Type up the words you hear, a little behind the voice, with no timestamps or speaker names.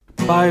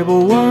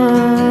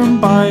BibleWorm,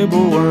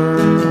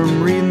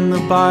 BibleWorm, reading the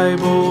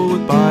Bible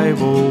with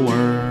BibleWorm.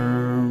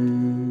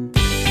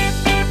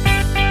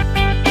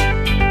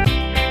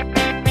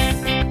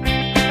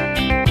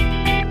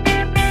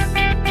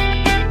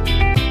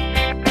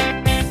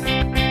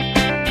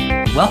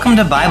 Welcome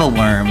to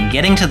BibleWorm,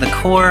 getting to the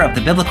core of the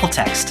biblical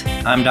text.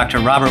 I'm Dr.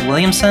 Robert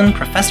Williamson,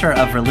 professor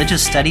of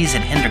religious studies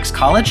at Hendrix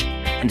College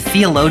and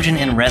theologian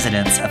in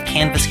residence of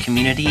Canvas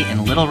Community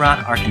in Little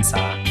Rock,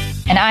 Arkansas.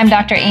 And I'm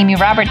Dr. Amy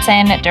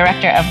Robertson,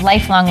 Director of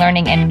Lifelong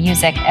Learning and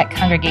Music at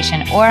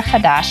Congregation Or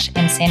Hadash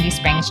in Sandy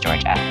Springs,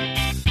 Georgia.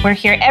 We're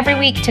here every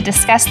week to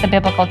discuss the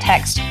biblical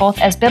text, both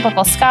as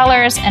biblical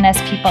scholars and as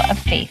people of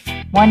faith,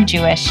 one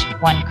Jewish,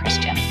 one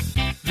Christian.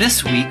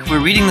 This week,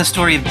 we're reading the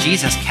story of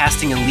Jesus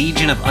casting a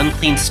legion of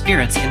unclean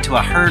spirits into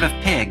a herd of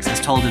pigs,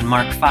 as told in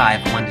Mark 5,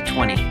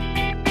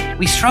 1-20.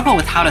 We struggle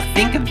with how to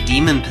think of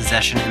demon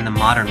possession in the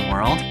modern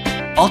world,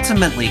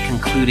 ultimately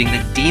concluding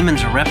that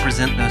demons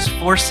represent those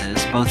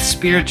forces, both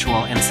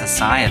spiritual and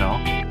societal,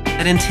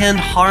 that intend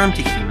harm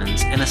to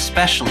humans and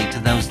especially to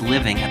those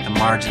living at the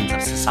margins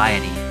of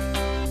society.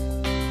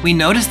 We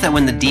notice that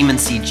when the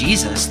demons see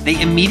Jesus,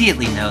 they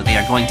immediately know they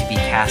are going to be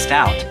cast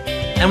out.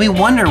 And we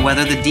wonder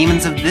whether the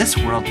demons of this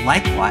world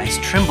likewise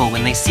tremble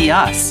when they see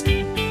us.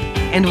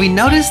 And we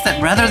notice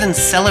that rather than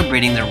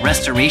celebrating the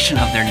restoration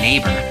of their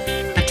neighbor,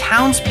 the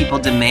townspeople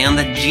demand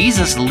that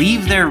Jesus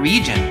leave their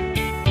region,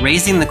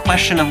 raising the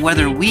question of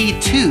whether we,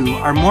 too,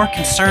 are more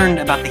concerned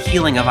about the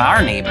healing of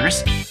our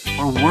neighbors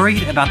or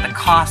worried about the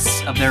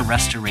costs of their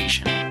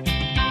restoration.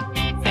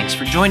 Thanks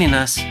for joining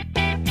us.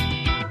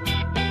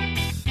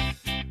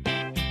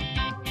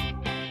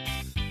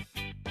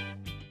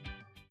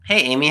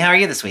 Hey, Amy, how are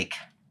you this week?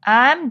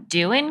 I'm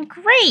doing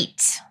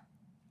great.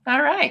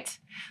 All right.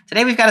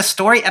 Today we've got a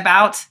story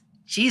about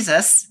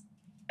Jesus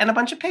and a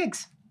bunch of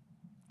pigs.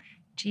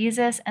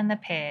 Jesus and the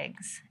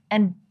pigs.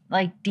 And,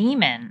 like,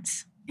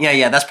 demons.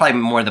 Yeah, that's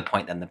probably more the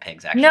point than the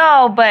pigs, actually.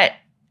 No, but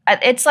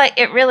it's like,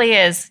 it really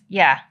is,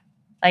 yeah.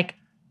 Like,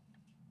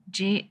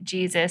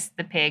 Jesus,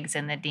 the pigs,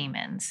 and the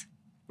demons.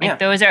 Like,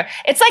 those are,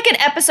 it's like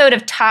an episode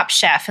of Top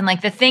Chef, and,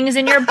 like, the things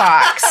in your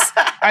box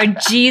are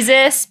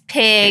Jesus,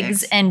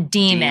 pigs, and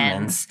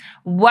demons.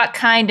 What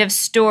kind of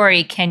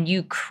story can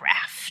you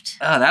craft?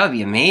 Oh, that would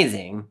be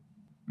amazing.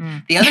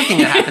 The other thing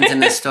that happens in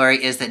this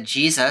story is that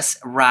Jesus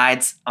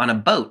rides on a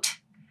boat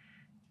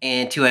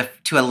and to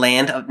a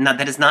land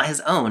that is not his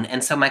own.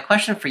 And so my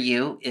question for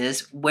you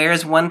is, where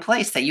is one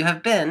place that you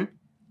have been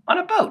on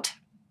a boat?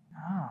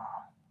 Oh.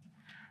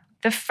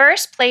 The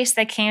first place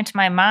that came to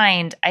my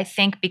mind, I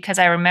think because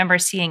I remember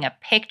seeing a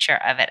picture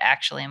of it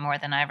actually more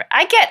than I ever.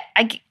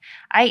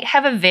 I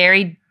have a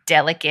very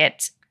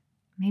delicate,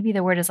 maybe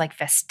the word is like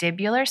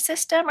vestibular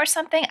system or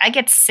something. I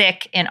get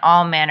sick in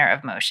all manner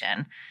of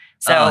motion.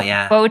 So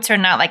boats are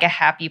not like a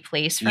happy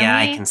place for me. Yeah,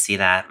 I can see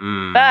that.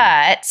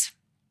 But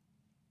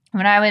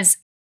when I was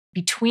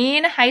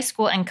between high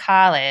school and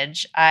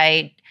college,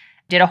 I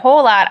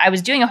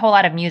was doing a whole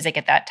lot of music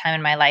at that time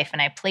in my life,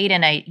 and I played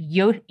in a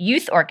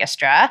youth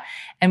orchestra,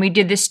 and we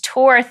did this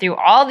tour through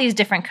all these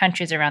different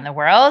countries around the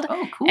world.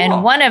 Oh, cool.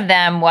 And one of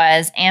them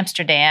was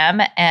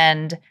Amsterdam,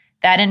 and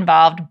that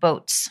involved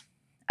boats.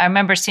 I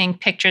remember seeing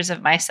pictures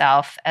of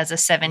myself as a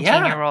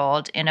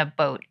 17-year-old in a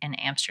boat in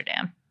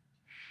Amsterdam.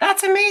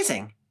 That's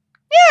amazing.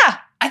 Yeah.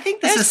 I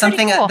think this is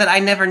something that I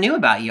never knew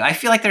about you. I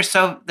feel like there's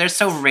so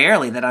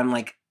rarely that I'm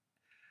like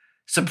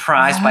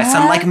surprised by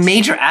some like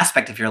major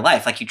aspect of your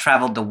life. Like you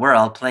traveled the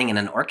world playing in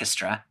an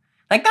orchestra.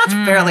 Like that's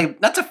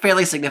a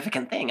fairly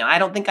significant thing. I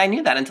don't think I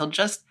knew that until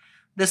just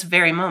this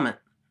very moment.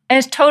 And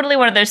it's totally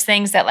one of those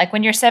things that like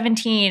when you're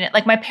 17,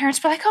 like my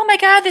parents were like, oh my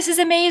God, this is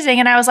amazing.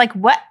 And I was like,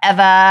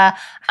 whatever,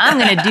 I'm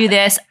going to do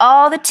this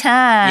all the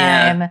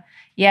time.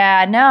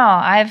 Yeah, no,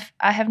 I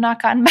have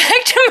not gotten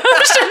back to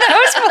most of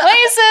those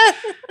places.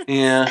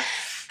 Yeah.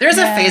 There's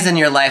a phase in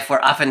your life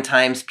where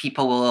oftentimes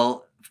people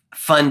will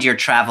fund your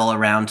travel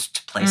around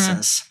to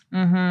places.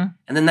 And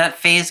then that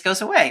phase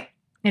goes away.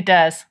 It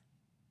does.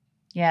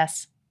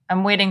 Yes.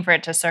 I'm waiting for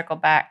it to circle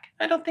back.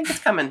 I don't think it's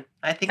coming.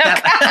 I think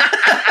that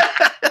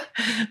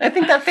I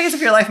think that phase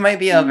of your life might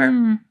be over.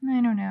 I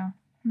don't know.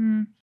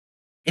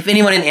 If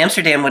anyone in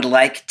Amsterdam would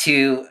like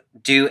to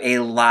do a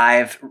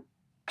live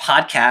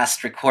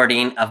podcast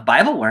recording of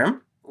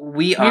BibleWorm,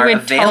 we are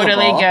available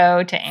totally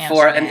go to Amsterdam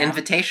for an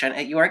invitation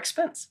at your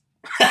expense.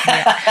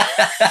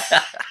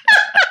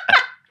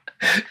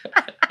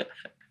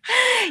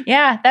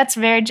 Yeah, that's a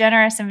very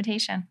generous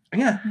invitation.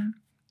 Yeah.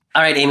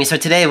 All right, Amy. So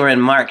today we're in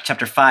Mark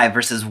chapter 5,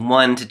 verses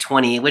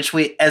 1-20, which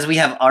as we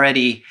have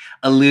already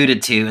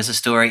alluded to, is a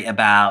story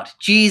about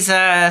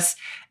Jesus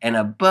and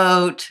a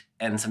boat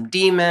and some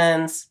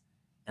demons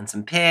and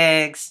some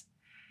pigs.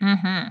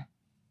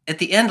 At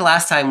the end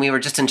last time, we were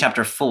just in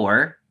chapter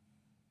 4.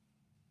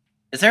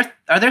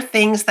 Are there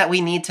things that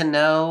we need to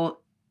know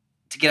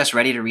to get us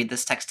ready to read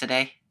this text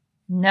today?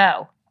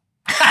 No.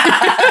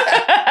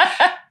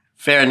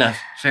 Fair enough.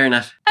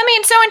 I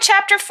mean, so in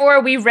chapter 4,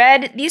 we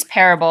read these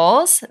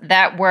parables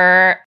that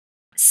were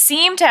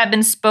seem to have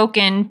been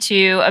spoken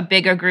to a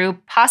bigger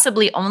group,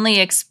 possibly only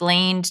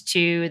explained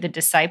to the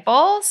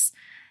disciples.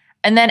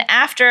 And then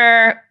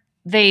after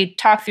they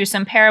talk through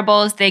some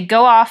parables, they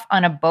go off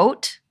on a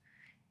boat.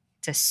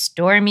 It's a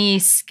stormy,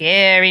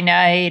 scary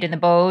night in the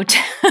boat.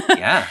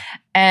 Yeah.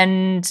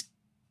 and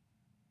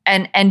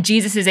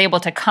Jesus is able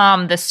to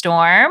calm the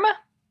storm.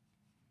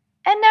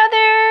 And now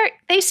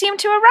they seem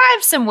to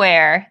arrive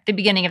somewhere at the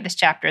beginning of this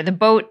chapter. The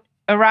boat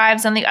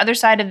arrives on the other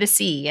side of the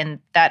sea, and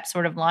that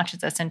sort of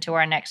launches us into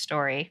our next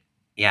story.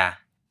 Yeah.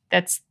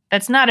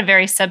 That's not a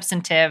very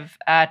substantive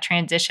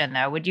transition,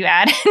 though. Would you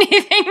add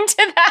anything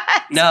to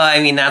that? No,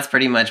 I mean, that's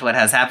pretty much what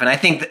has happened. I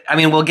think,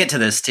 we'll get to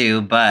this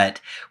too,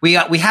 but we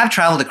have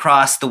traveled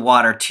across the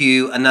water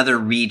to another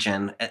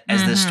region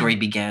as this story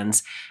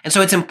begins. And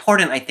so it's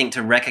important, I think,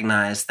 to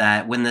recognize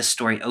that when this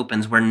story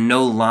opens, we're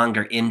no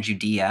longer in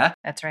Judea.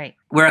 That's right.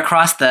 We're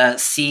across the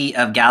Sea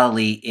of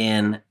Galilee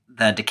in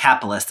the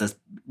Decapolis, the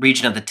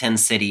region of the 10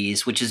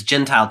 cities, which is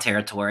Gentile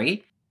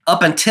territory.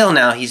 Up until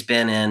now, he's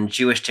been in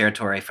Jewish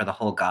territory for the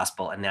whole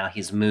gospel, and now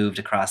he's moved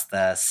across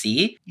the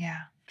sea. Yeah.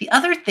 The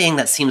other thing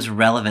that seems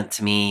relevant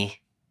to me,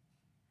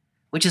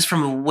 which is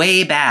from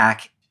way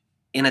back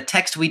in a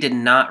text we did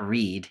not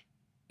read,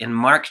 in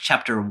Mark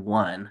chapter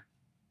 1.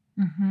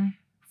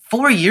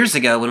 4 years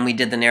ago when we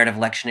did the narrative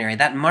lectionary,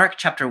 that Mark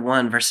chapter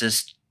 1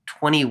 verses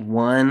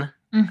 21.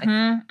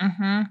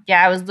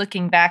 Yeah, I was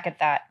looking back at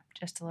that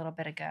just a little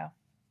bit ago.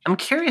 I'm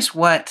curious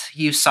what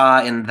you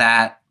saw in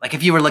that, like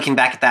if you were looking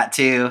back at that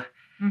too.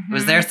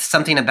 Was there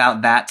something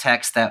about that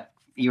text that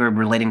you were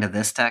relating to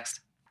this text?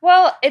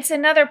 Well, it's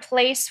another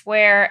place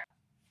where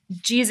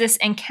Jesus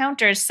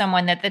encounters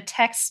someone that the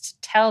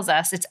text tells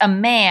us it's a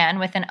man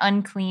with an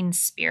unclean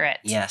spirit.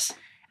 Yes.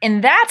 In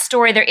that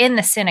story, they're in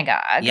the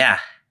synagogue. Yeah.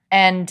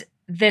 And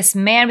this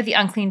man with the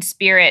unclean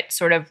spirit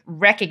sort of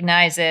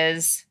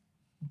recognizes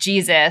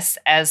Jesus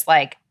as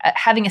like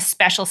having a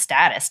special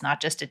status, not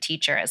just a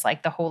teacher, as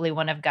like the Holy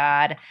One of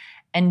God.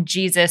 And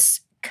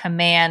Jesus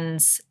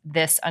commands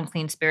this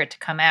unclean spirit to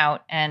come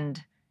out,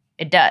 and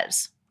it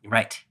does.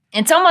 Right.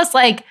 It's almost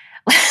like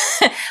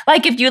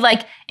like if you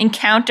like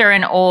encounter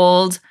an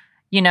old,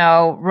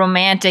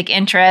 romantic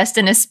interest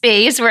in a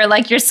space where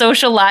like your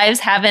social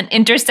lives haven't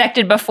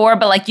intersected before,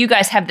 but like you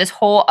guys have this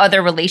whole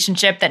other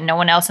relationship that no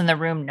one else in the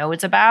room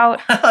knows about.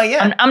 Oh,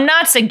 yeah. I'm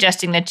not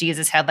suggesting that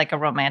Jesus had like a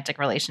romantic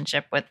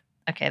relationship with,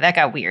 okay, that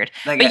got weird.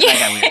 That got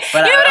weird.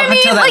 But up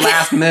until that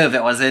last move,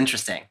 it was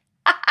interesting.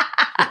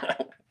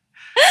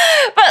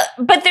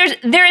 But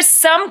there is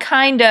some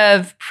kind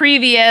of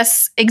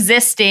previous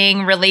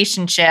existing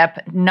relationship,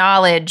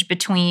 knowledge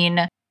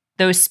between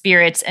those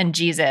spirits and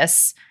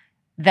Jesus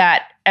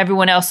that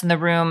everyone else in the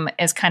room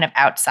is kind of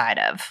outside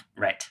of.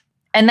 Right.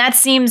 And that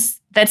seems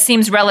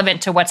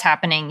relevant to what's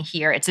happening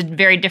here. It's a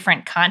very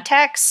different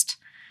context,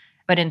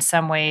 but in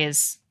some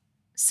ways,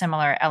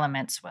 similar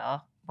elements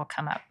will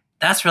come up.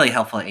 That's really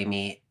helpful,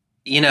 Amy.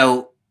 In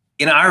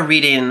our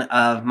reading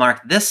of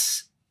Mark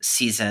this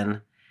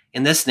season,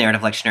 in this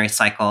narrative lectionary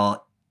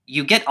cycle,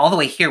 you get all the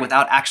way here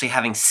without actually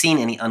having seen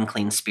any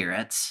unclean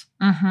spirits.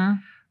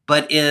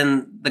 But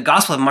in the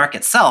Gospel of Mark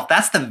itself,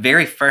 that's the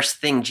very first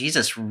thing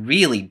Jesus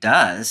really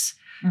does,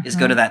 is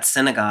go to that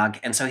synagogue.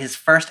 And so his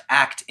first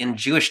act in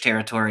Jewish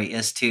territory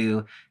is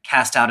to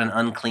cast out an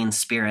unclean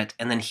spirit.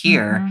 And then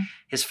here,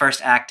 his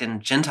first act in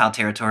Gentile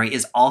territory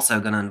is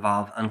also going to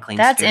involve unclean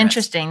spirits. That's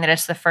interesting that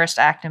it's the first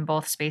act in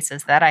both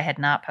spaces. That I had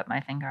not put my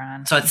finger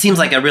on. So it seems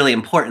like a really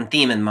important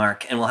theme in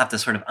Mark, and we'll have to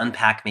sort of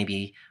unpack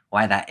maybe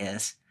why that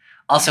is.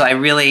 Also, I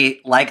really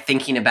like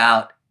thinking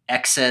about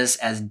exes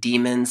as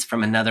demons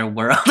from another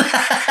world. You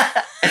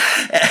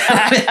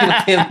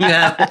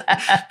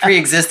have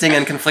pre-existing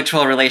and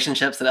conflictual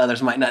relationships that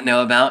others might not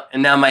know about.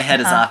 And now my head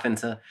is off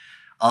into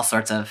all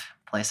sorts of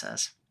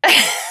places.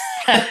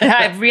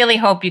 I really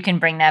hope you can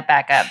bring that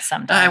back up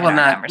sometime. I will in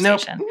our not.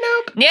 Conversation.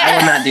 Nope. Yeah. I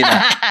will not do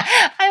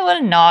that. I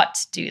will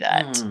not do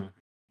that.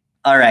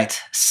 All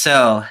right.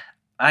 So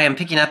I am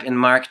picking up in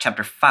Mark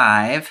chapter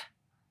 5,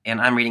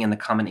 and I'm reading in the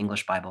Common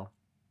English Bible.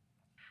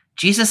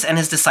 Jesus and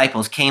his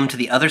disciples came to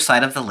the other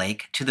side of the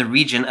lake, to the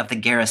region of the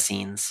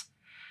Gerasenes.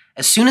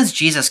 As soon as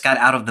Jesus got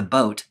out of the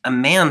boat, a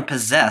man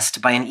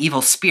possessed by an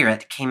evil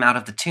spirit came out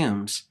of the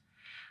tombs.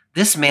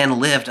 This man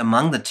lived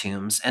among the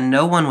tombs, and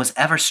no one was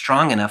ever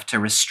strong enough to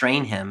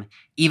restrain him,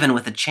 even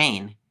with a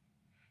chain.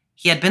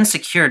 He had been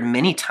secured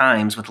many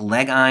times with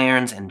leg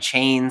irons and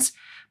chains,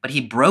 but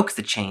he broke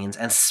the chains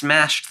and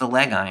smashed the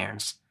leg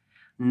irons.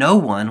 No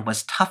one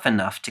was tough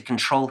enough to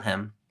control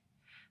him.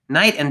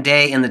 Night and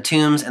day in the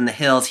tombs and the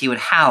hills, he would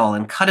howl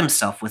and cut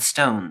himself with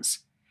stones.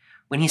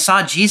 When he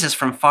saw Jesus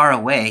from far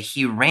away,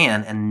 he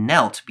ran and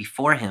knelt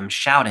before him,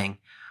 shouting,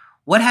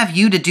 "What have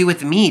you to do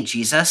with me,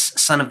 Jesus,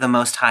 Son of the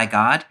Most High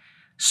God?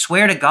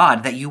 Swear to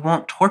God that you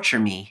won't torture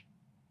me."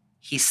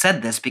 He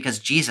said this because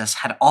Jesus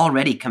had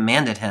already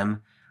commanded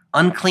him,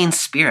 "Unclean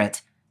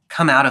spirit,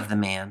 come out of the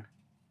man."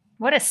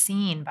 What a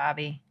scene,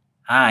 Bobby.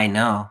 I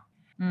know.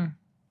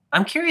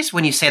 I'm curious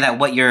when you say that,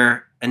 what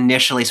you're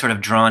initially sort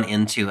of drawn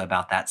into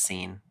about that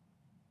scene.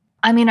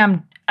 I mean,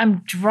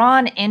 I'm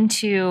drawn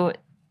into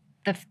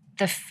the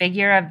the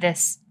figure of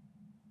this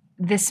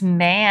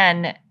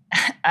man.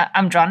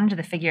 I'm drawn into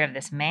the figure of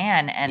this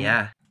man, and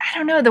I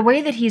don't know, the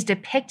way that he's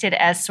depicted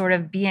as sort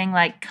of being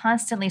like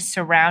constantly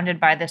surrounded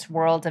by this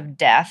world of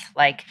death,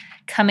 like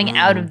coming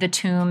out of the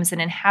tombs and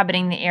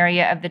inhabiting the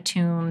area of the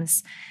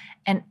tombs,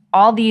 and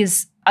all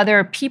these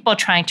other people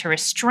trying to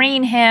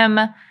restrain him,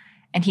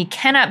 and he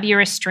cannot be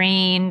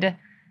restrained.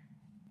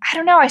 I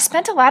don't know. I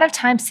spent a lot of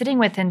time sitting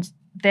with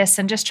this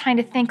and just trying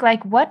to think,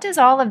 like, what does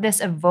all of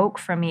this evoke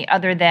from me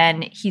other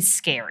than he's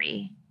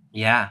scary?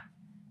 Yeah.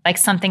 Like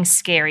something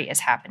scary is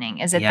happening.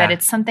 Is it that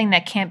it's something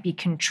that can't be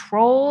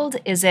controlled?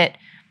 Is it,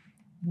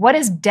 what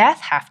does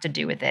death have to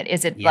do with it?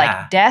 Is it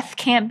like death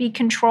can't be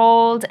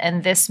controlled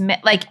and this,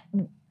 like,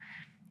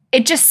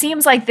 it just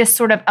seems like this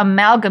sort of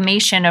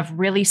amalgamation of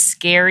really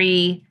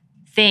scary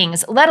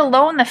things, let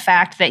alone the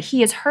fact that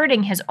he is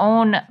hurting his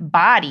own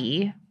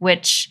body,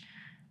 which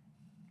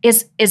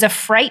is a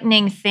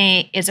frightening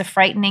thing,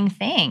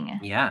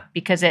 Yeah.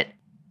 Because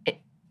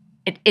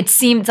it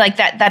seems like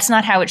that's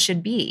not how it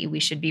should be. We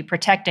should be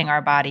protecting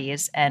our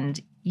bodies, and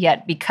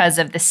yet because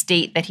of the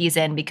state that he's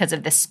in, because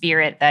of the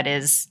spirit that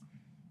is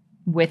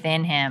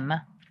within him,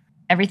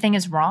 everything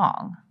is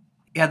wrong.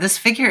 Yeah, this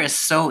figure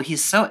is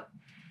he's so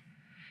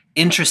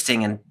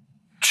interesting and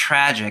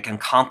tragic and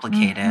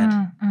complicated.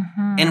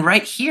 And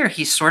right here,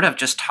 he's sort of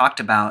just talked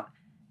about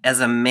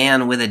as a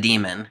man with a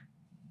demon.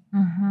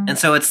 And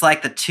so it's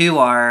like the two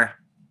are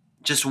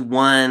just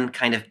one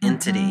kind of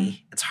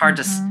entity. It's hard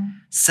to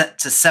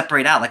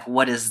separate out, like,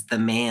 what is the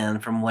man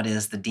from what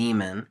is the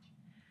demon.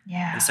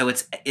 Yeah. And so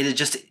it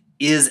just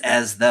is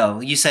as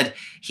though, you said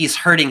he's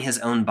hurting his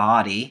own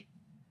body,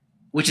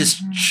 which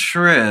is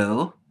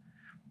true,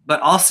 but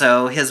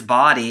also his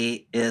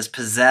body is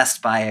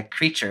possessed by a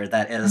creature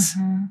that is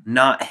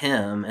not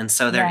him. And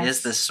so there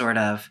is this sort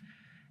of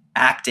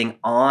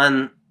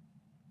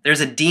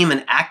there's a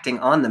demon acting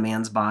on the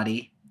man's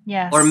body.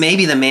 Yes. Or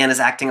maybe the man is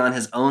acting on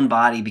his own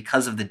body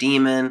because of the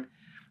demon.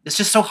 It's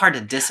just so hard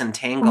to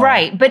disentangle.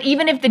 Right. But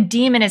even if the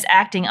demon is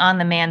acting on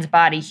the man's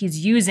body,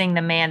 he's using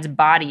the man's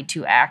body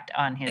to act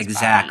on his body.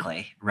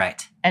 Exactly.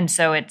 Right. And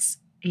so it's,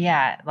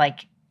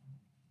 like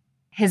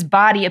his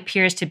body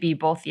appears to be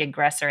both the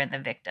aggressor and the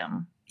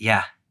victim.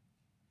 Yeah.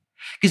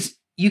 Because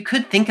you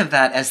could think of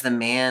that as the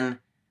man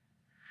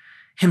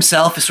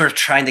himself is sort of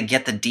trying to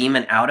get the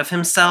demon out of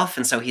himself,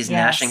 and so he's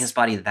gnashing his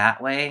body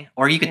that way.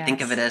 Or you could think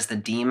of it as the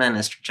demon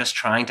is just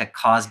trying to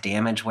cause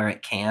damage where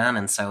it can,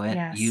 and so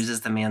it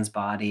uses the man's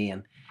body.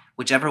 And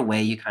whichever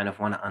way you kind of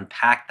want to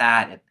unpack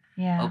that, it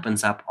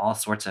opens up all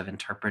sorts of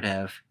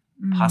interpretive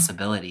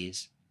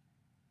possibilities.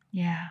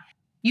 Yeah.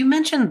 You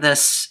mentioned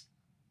this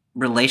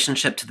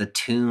relationship to the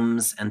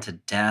tombs and to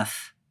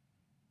death.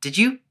 Did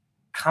you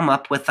come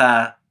up with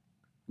a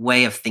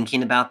way of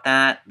thinking about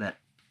that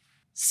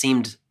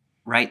seemed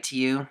right to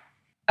you?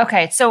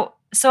 Okay, so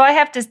I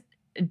have to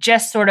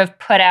just sort of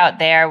put out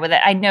there with it.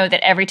 I know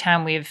that every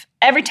time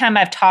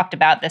I've talked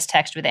about this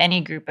text with any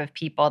group of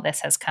people,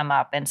 this has come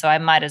up, and so I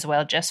might as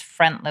well just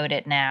front load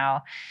it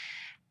now.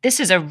 This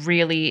is a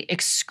really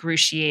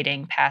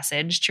excruciating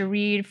passage to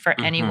read for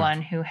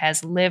anyone who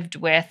has lived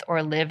with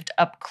or lived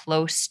up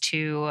close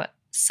to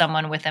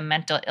someone with a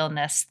mental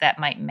illness that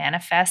might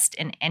manifest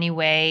in any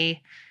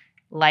way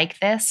like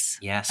this.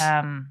 Yes.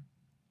 I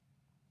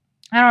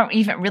don't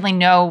even really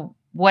know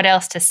what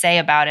else to say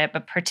about it,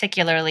 but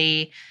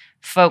particularly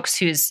folks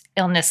whose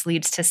illness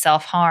leads to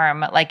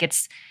self-harm. Like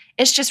it's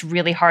just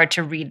really hard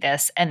to read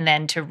this and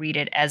then to read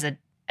it as a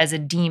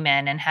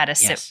demon and how to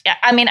sit.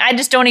 I mean, I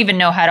just don't even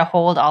know how to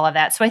hold all of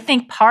that. So I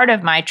think part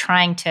of my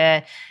trying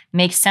to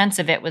make sense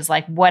of it was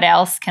like, what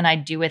else can I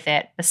do with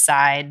it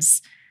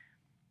besides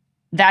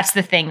that's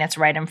the thing that's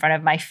right in front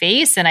of my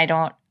face, and I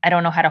don't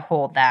know how to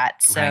hold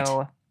that.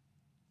 So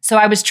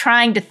I was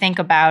trying to think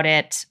about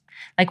it.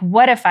 Like,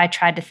 what if I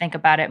tried to think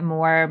about it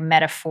more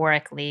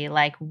metaphorically?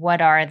 Like,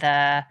 what are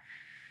the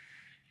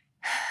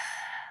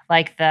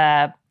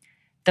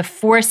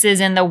forces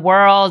in the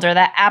world or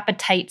the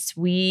appetites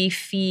we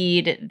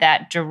feed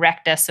that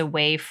direct us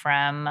away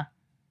from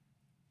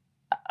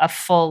a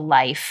full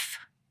life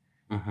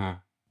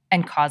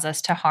and cause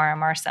us to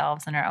harm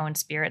ourselves and our own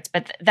spirits?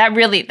 But that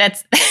really,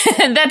 that's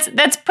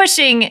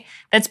pushing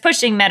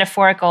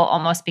metaphorical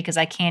almost, because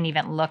I can't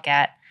even look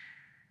at.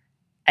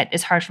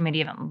 It's hard for me to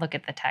even look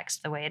at the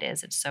text the way it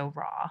is. It's so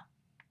raw.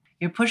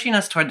 You're pushing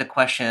us toward the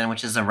question,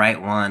 which is the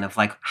right one, of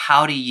like,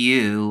 how do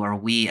you or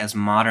we as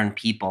modern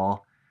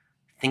people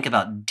think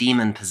about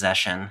demon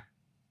possession?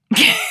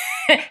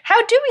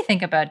 How do we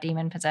think about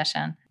demon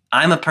possession?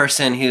 I'm a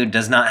person who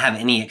does not have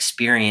any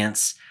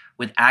experience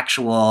with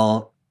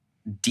actual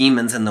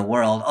demons in the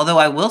world. Although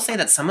I will say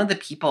that some of the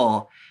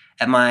people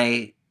at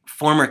my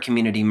former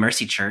community,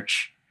 Mercy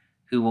Church,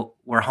 who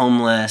were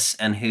homeless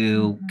and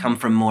who come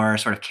from more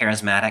sort of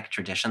charismatic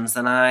traditions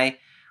than I,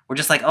 were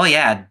just like, oh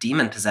yeah,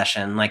 demon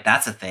possession, like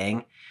that's a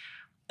thing.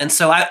 And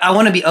so I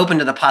want to be open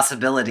to the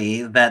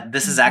possibility that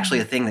this is actually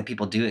a thing that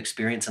people do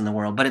experience in the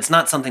world, but it's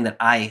not something that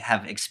I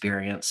have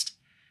experienced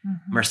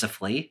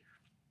mercifully.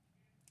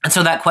 And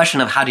so that question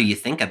of how do you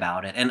think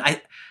about it? And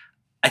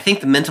I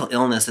think the mental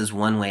illness is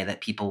one way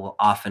that people will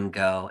often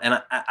go.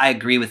 And I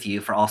agree with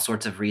you for all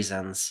sorts of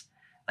reasons.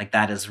 Like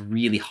that is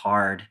really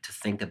hard to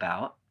think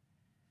about.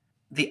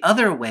 The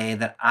other way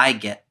that I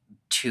get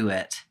to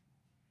it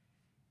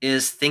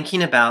is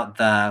thinking about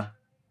the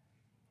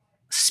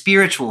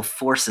spiritual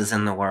forces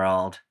in the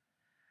world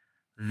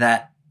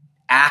that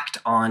act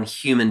on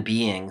human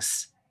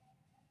beings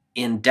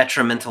in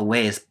detrimental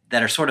ways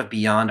that are sort of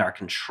beyond our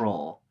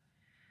control.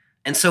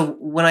 And so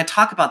when I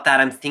talk about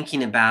that, I'm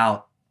thinking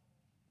about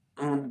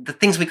the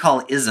things we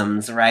call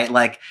isms, right?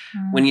 Like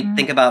when you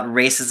think about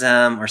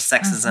racism or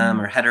sexism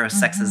or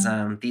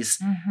heterosexism,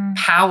 these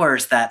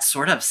powers that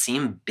sort of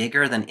seem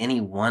bigger than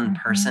any one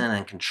person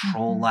and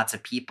control lots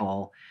of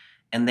people.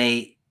 And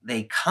they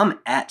come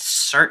at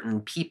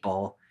certain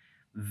people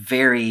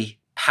very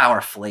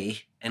powerfully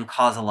and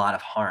cause a lot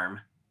of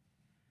harm.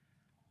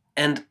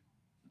 And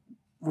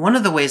one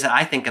of the ways that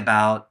I think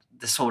about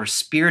the sort of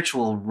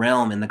spiritual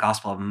realm in the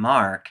Gospel of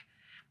Mark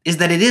is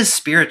that it is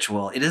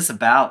spiritual. It is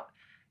about,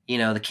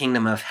 the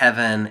kingdom of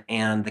heaven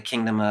and the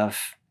kingdom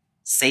of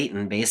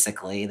Satan,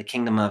 basically, the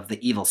kingdom of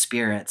the evil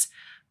spirits.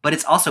 But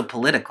it's also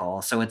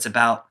political. So it's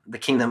about the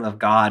kingdom of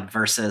God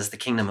versus the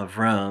kingdom of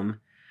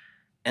Rome.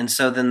 And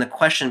so then the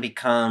question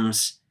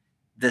becomes,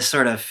 this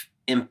sort of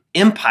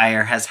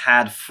empire has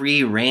had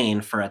free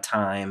reign for a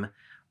time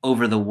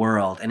over the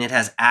world, and it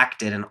has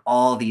acted in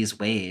all these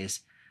ways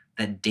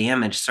that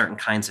damage certain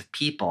kinds of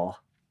people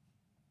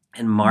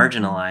and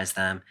marginalize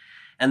them.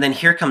 And then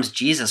here comes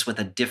Jesus with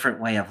a different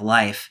way of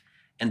life,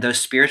 and those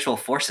spiritual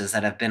forces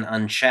that have been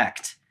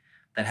unchecked,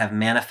 that have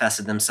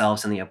manifested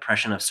themselves in the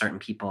oppression of certain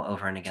people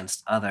over and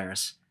against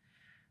others,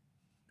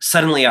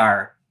 suddenly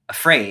are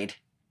afraid.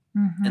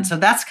 And so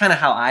that's kind of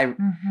how I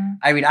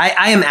read.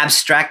 I am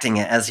abstracting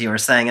it, as you were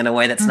saying, in a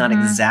way that's not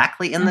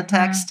exactly in the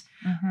text,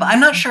 but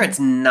I'm not sure it's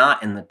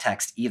not in the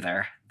text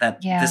either,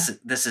 that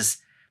this is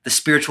the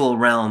spiritual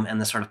realm and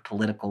the sort of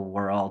political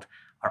world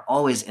are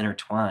always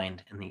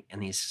intertwined in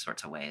these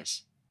sorts of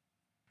ways.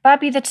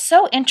 Bobby, that's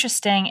so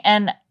interesting.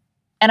 And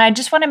I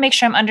just want to make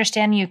sure I'm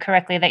understanding you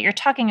correctly, that you're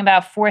talking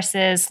about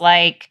forces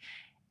like,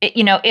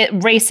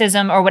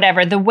 racism or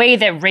whatever, the way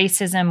that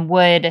racism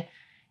would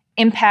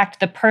impact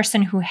the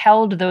person who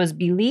held those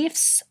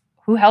beliefs,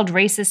 who held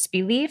racist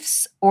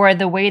beliefs, or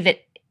the way that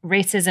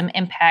racism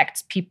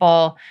impacts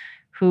people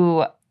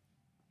who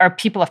are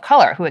people of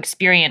color who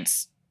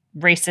experience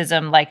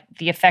racism, like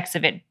the effects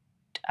of it.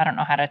 I don't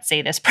know how to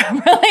say this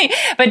properly,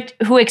 but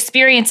who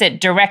experience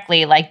it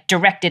directly, like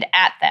directed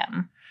at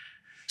them.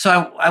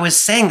 So I was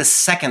saying the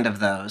second of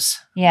those,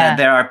 that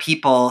there are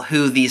people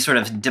who these sort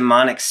of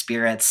demonic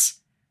spirits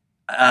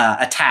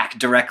attack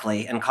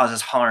directly and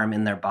causes harm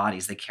in their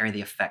bodies. They carry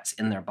the effects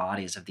in their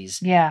bodies of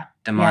these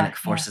demonic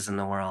forces in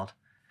the world.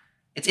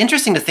 It's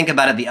interesting to think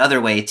about it the other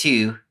way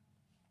too,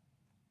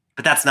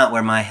 but that's not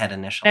where my head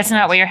initially That's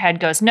not where your head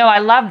goes. No, I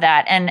love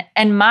that.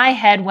 And my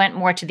head went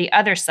more to the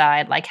other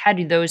side. Like, how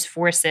do those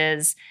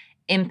forces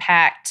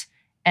impact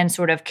and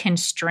sort of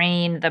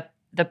constrain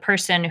the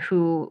person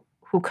who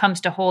comes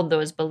to hold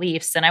those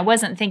beliefs? And I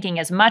wasn't thinking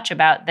as much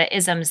about the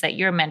isms that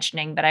you're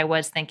mentioning, but I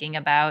was thinking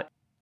about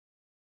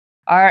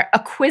our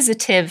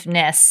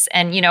acquisitiveness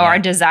and, our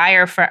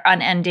desire for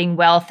unending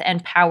wealth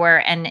and power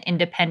and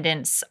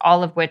independence,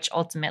 all of which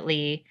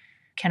ultimately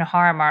can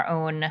harm our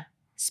own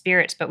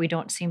spirits, but we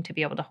don't seem to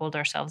be able to hold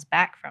ourselves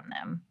back from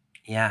them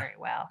very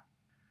well.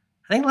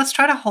 I think let's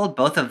try to hold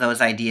both of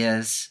those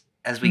ideas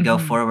as we go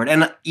forward.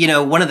 And,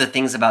 one of the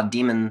things about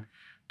demon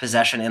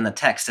possession in the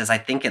text is I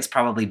think it's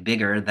probably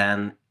bigger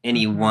than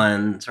any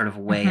one sort of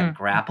way of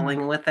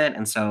grappling with it.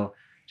 And so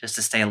just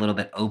to stay a little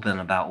bit open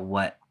about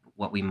what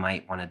we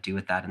might want to do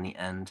with that in the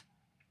end.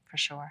 For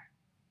sure.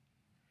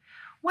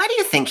 Why do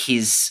you think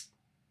he's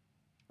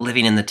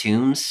living in the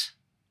tombs?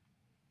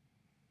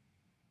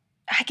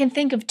 I can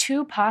think of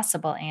two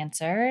possible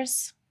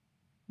answers.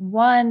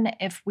 One,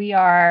 if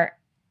we're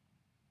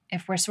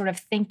sort of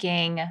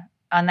thinking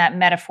on that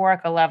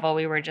metaphorical level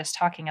we were just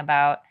talking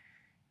about,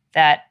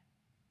 that,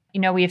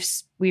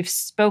 we've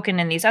spoken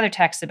in these other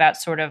texts about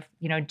sort of,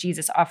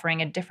 Jesus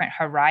offering a different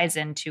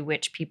horizon to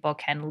which people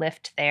can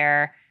lift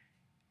their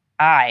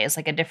eyes,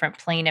 like a different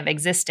plane of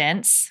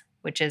existence,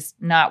 which is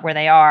not where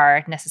they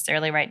are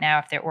necessarily right now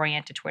if they're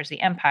oriented towards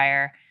the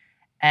empire.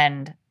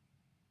 And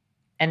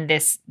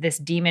this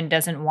demon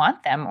doesn't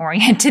want them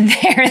oriented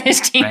there.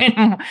 This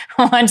demon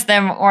wants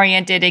them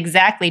oriented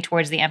exactly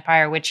towards the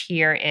empire, which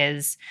here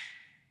is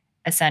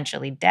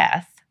essentially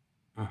death.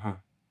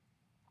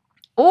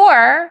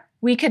 Or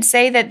we could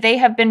say that they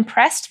have been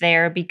pressed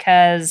there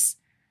because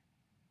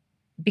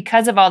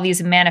of all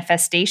these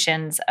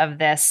manifestations of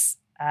this,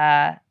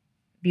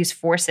 these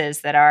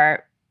forces that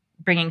are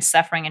bringing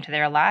suffering into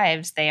their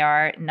lives. They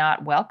are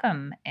not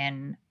welcome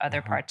in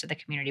other parts of the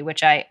community,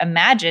 which I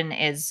imagine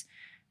is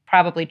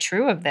probably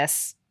true of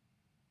this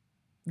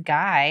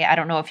guy. I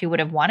don't know if he would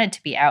have wanted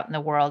to be out in the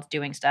world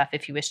doing stuff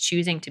if he was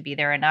choosing to be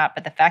there or not,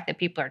 but the fact that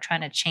people are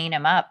trying to chain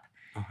him up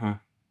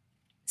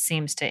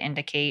seems to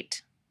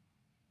indicate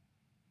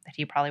that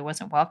he probably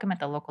wasn't welcome at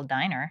the local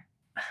diner.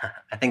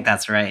 I think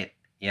that's right.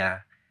 Yeah.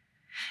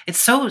 It's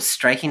so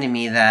striking to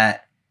me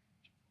that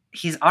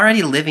he's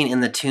already living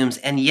in the tombs,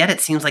 and yet it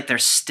seems like they're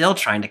still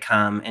trying to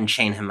come and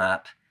chain him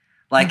up.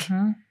 Like,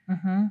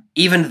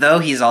 even though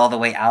he's all the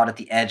way out at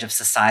the edge of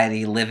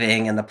society,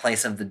 living in the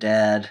place of the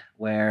dead,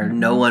 where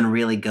no one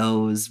really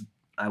goes,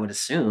 I would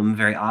assume,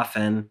 very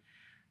often,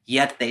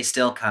 yet they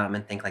still come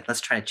and think, like,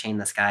 let's try to chain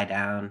this guy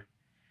down.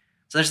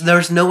 So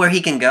there's nowhere he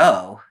can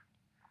go.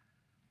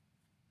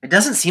 It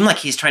doesn't seem like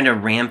he's trying to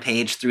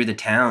rampage through the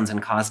towns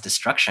and cause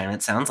destruction.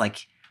 It sounds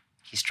like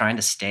he's trying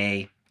to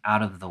stay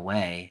out of the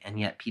way, and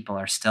yet people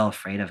are still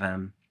afraid of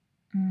him,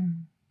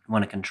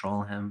 want to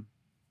control him.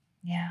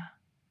 Yeah.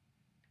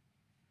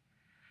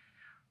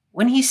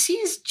 When he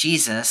sees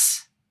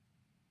Jesus,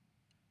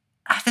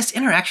 this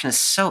interaction is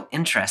so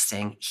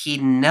interesting. He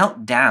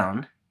knelt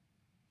down,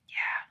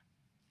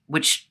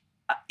 which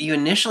you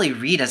initially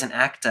read as an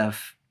act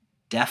of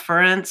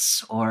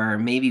deference or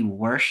maybe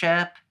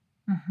worship,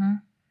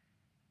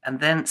 and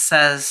then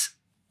says,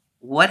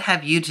 "What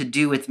have you to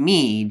do with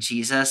me,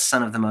 Jesus,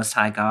 Son of the Most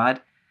High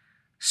God?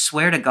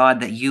 Swear to God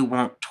that you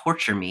won't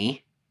torture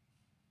me."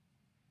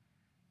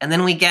 And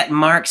then we get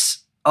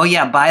Mark's, "Oh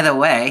yeah, by the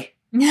way,"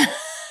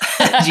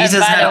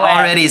 Jesus had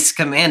already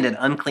commanded,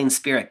 "Unclean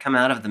spirit, come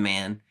out of the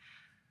man."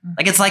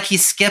 Like, it's like he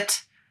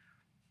skipped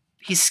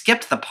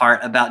the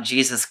part about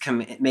Jesus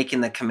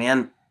making the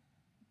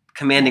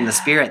commanding the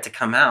spirit to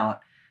come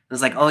out. It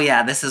was like, oh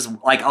yeah, this is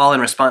like all in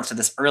response to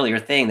this earlier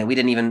thing that we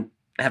didn't even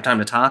have time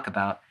to talk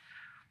about.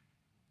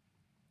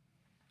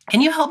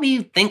 Can you help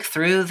me think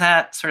through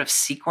that sort of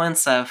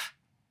sequence of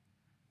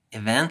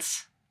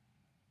events?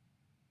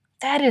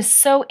 That is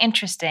so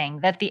interesting,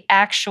 that the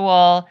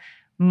actual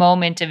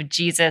moment of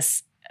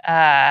Jesus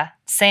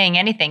saying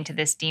anything to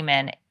this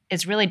demon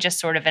is really just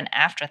sort of an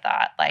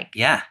afterthought. Like,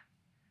 yeah,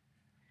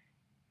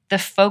 the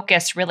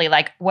focus really,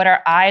 like what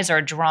our eyes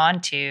are drawn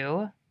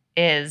to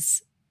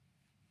is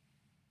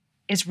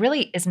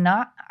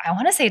not, I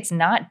want to say it's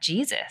not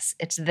Jesus.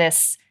 It's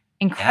this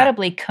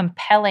incredibly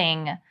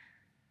compelling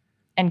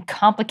and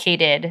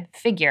complicated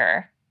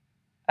figure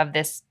of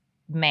this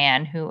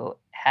man who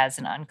has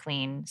an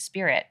unclean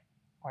spirit,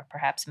 or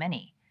perhaps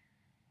many.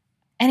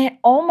 And it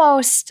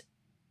almost,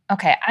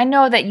 okay, I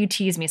know that you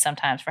tease me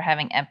sometimes for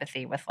having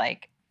empathy with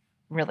like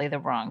really the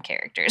wrong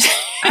characters.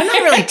 I'm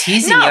not really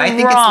teasing you. I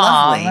think it's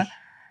lovely.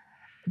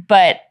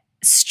 But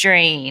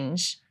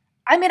strange.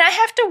 I mean, I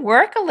have to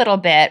work a little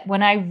bit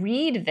when I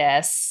read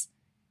this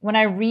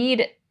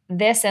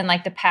and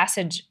like the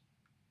passage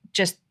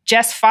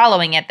just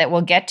following it that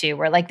we'll get to,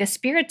 where like the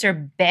spirits are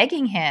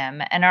begging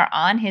him and are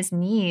on his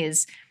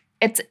knees.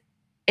 It's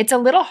a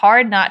little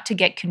hard not to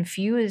get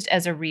confused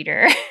as a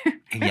reader.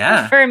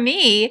 Yeah. For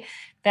me,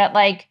 that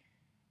like,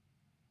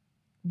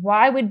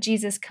 why would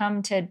Jesus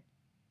come to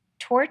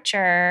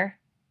torture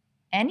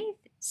any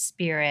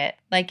spirit?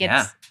 Like,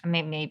 it's, I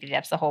mean, maybe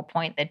that's the whole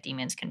point, that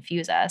demons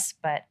confuse us,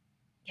 but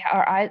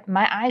yeah,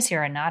 my eyes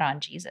here are not on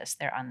Jesus.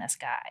 They're on this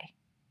guy.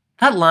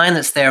 That line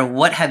that's there,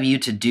 "What have you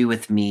to do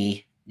with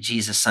me,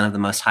 Jesus, Son of the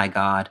Most High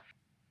God,"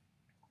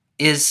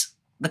 is,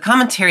 the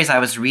commentaries I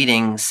was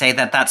reading say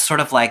that that's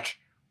sort of like,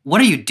 what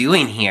are you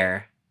doing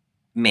here,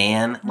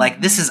 man?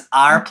 Like, this is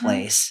our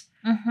place,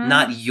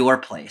 not your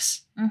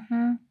place.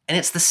 And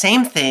it's the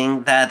same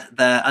thing that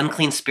the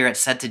unclean spirit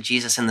said to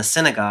Jesus in the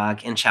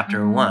synagogue in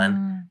chapter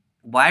 1.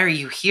 Why are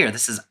you here?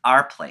 This is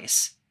our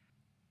place.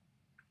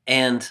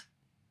 And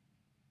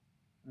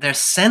their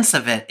sense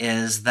of it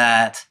is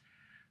that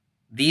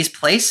these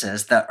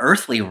places, the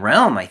earthly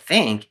realm, I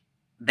think,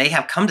 they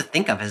have come to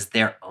think of as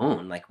their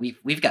own. Like,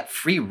 we've got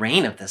free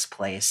reign of this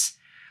place.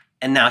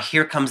 And now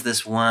here comes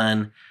this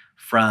one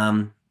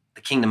from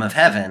the kingdom of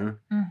heaven,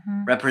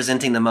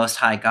 representing the Most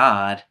High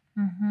God.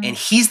 And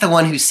he's the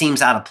one who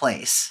seems out of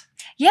place.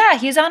 Yeah,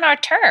 he's on our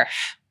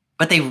turf.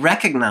 But they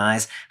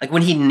recognize, like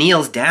when he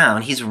kneels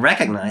down, he's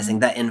recognizing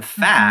that in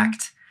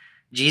fact,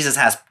 Jesus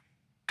has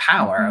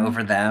power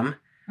over them,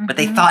 but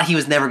they thought he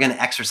was never going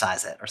to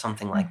exercise it or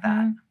something like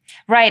that.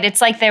 Right.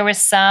 It's like there was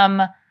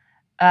some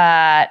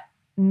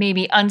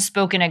maybe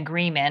unspoken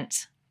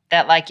agreement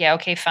that like, yeah,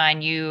 okay,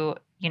 fine, you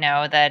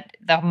know, that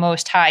the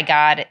Most High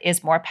God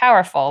is more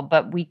powerful,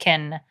 but we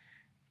can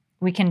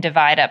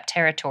divide up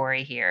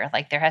territory here.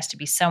 Like, there has to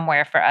be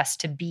somewhere for us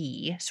to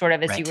be, sort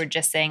of as you were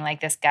just saying,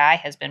 like this guy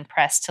has been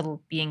pressed to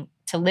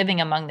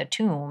living among the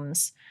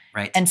tombs.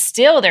 Right. And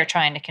still they're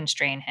trying to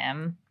constrain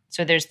him.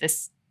 So there's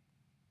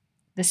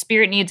the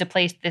spirit needs a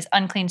place, this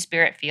unclean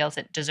spirit feels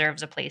it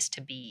deserves a place to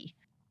be.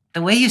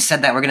 The way you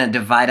said that we're going to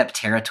divide up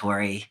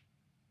territory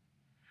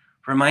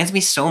reminds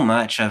me so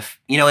much of,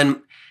 you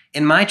know,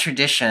 in my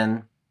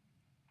tradition,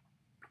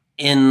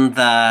 in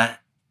the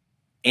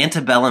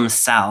antebellum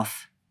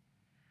South,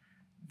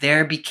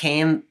 there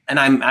became, and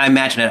I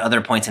imagine at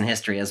other points in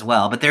history as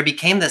well, but there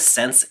became this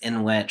sense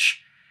in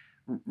which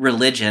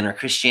religion or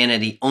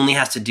Christianity only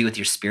has to do with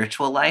your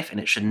spiritual life, and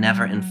it should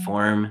never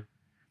inform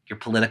your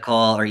political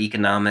or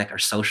economic or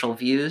social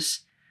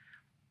views,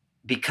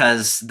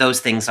 because those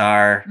things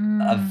are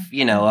of,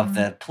 you know, of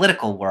the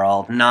political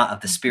world, not of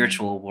the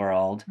spiritual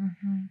world.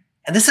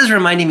 And this is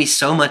reminding me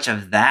so much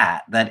of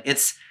that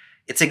it's,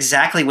 it's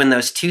exactly when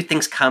those two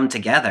things come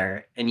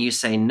together and you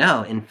say,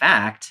 no, in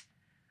fact,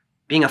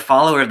 being a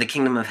follower of the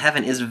kingdom of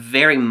heaven is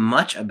very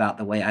much about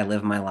the way I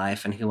live my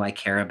life and who I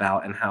care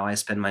about and how I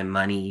spend my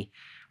money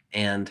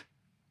and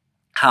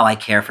how I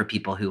care for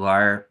people who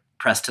are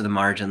pressed to the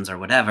margins or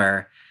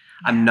whatever.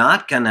 Yeah. I'm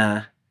not going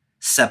to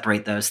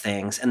separate those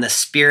things. And the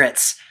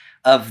spirits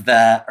of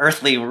the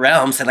earthly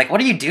realm said, like,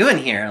 what are you doing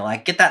here?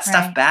 Like, get that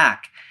stuff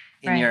back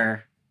in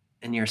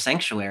your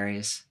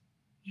sanctuaries.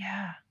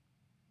 Yeah.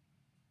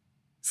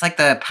 It's like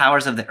the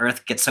powers of the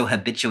earth get so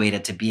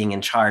habituated to being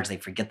in charge, they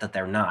forget that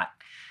they're not,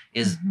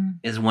 is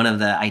one of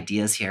the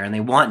ideas here. And they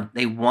want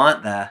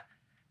the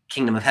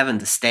kingdom of heaven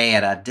to stay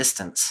at a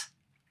distance.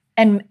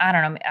 And I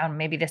don't know,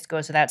 maybe this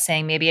goes without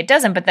saying, maybe it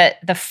doesn't, but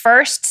the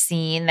first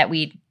scene that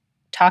we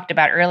talked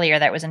about earlier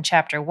that was in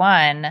chapter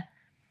 1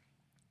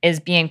 is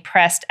being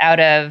pressed out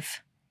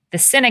of the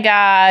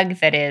synagogue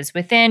that is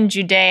within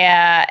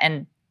Judea.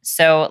 And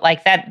so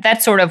like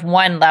that's sort of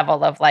one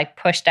level of like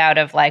pushed out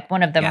of like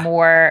one of the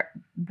more,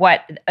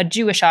 what a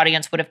Jewish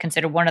audience would have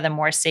considered one of the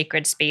more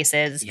sacred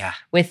spaces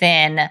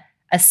within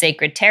a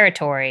sacred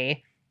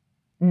territory.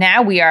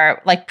 Now we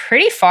are like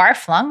pretty far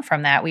flung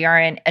from that. We are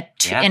in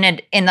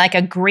like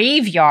a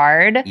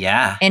graveyard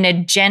in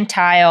a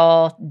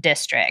Gentile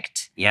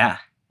district. Yeah.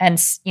 And,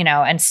 you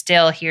know, and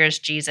still here's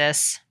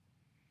Jesus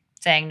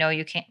saying, no,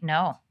 you can't.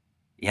 No.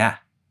 Yeah.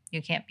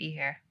 You can't be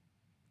here.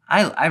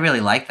 I really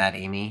like that,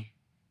 Amy.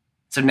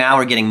 So now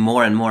we're getting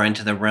more and more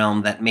into the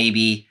realm that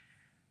maybe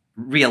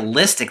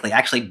realistically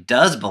actually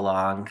does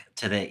belong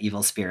to the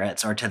evil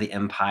spirits or to the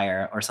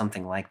empire or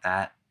something like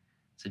that.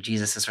 So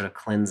Jesus is sort of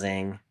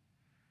cleansing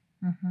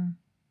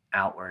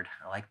outward.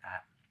 I like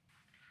that.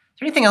 Is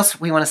there anything else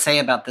we want to say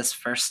about this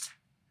first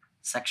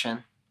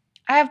section?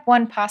 I have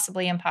one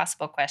possibly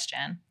impossible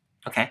question.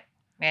 Okay.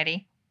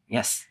 Ready?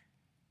 Yes.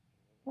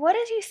 What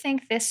do you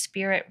think this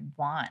spirit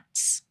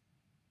wants?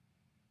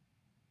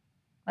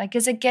 Like,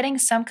 is it getting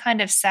some kind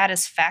of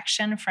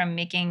satisfaction from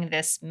making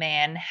this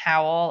man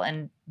howl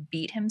and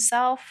beat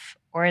himself?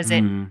 Or is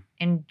it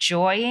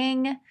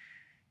enjoying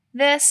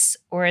this?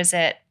 Or is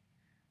it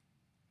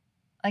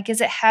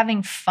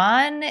having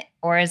fun?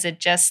 Or is it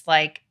just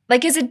what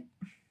does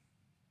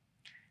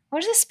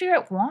the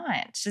spirit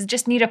want? Does it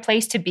just need a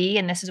place to be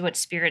and this is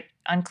what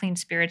unclean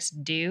spirits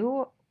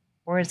do?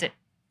 Or is it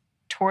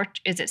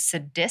is it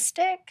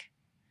sadistic?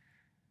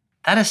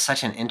 That is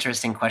such an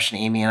interesting question,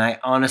 Amy. And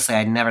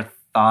I never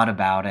thought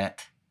about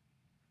it.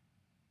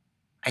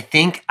 I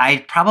think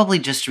I'd probably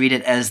just read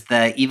it as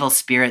the evil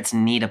spirits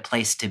need a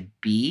place to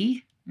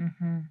be.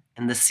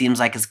 And this seems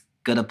like as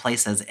good a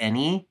place as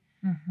any.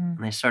 And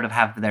they sort of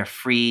have their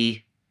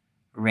free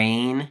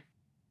reign.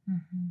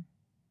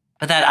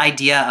 But that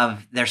idea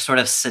of they're sort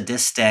of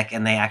sadistic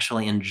and they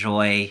actually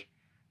enjoy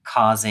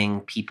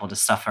causing people to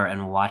suffer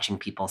and watching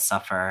people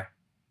suffer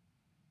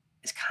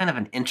is kind of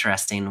an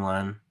interesting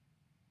one.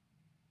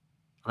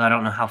 Although I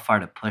don't know how far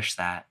to push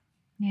that.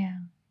 Yeah.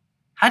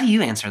 How do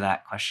you answer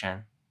that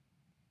question?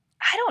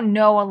 I don't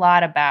know a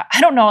lot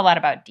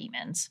about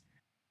demons.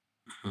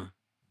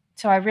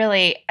 So I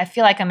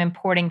feel like I'm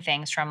importing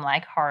things from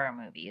like horror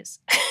movies.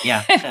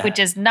 Yeah. Which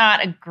is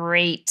not a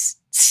great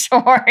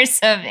source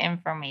of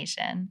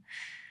information.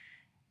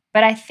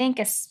 But I think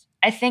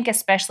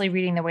especially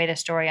reading the way the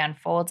story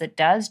unfolds, it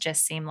does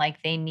just seem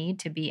like they need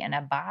to be in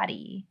a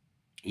body.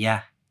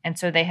 Yeah. And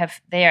so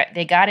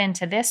they got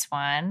into this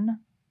one.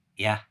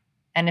 Yeah.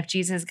 And if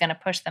Jesus is going to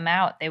push them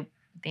out,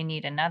 they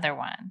need another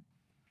one.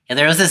 Yeah,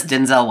 there was this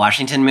Denzel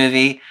Washington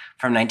movie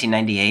from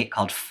 1998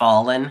 called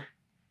Fallen.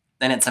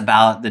 And it's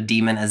about the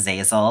demon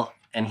Azazel.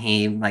 And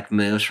he like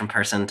moves from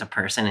person to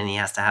person and he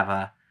has to have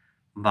a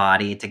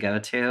body to go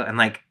to. And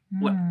like,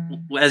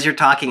 as you're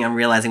talking, I'm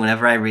realizing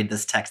whenever I read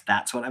this text,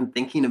 that's what I'm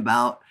thinking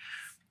about.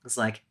 It's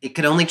like, it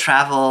could only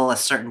travel a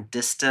certain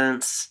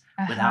distance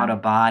without a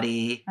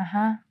body.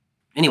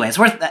 Anyway, it's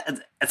worth that.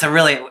 It's a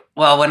really,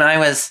 well, when I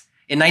was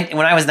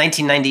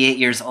 1998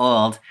 years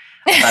old,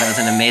 I thought it was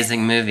an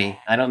amazing movie.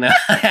 I don't know.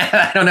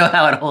 I don't know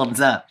how it holds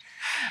up.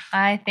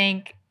 I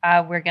think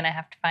we're going to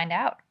have to find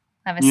out.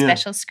 Have a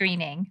special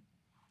screening.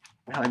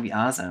 That would be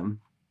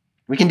awesome.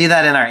 We can do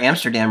that in our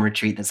Amsterdam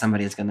retreat that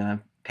somebody is going to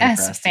pay for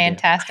us. That's a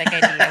fantastic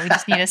idea. We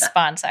just need a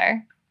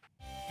sponsor.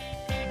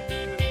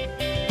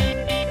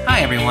 Hi,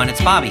 everyone.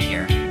 It's Bobby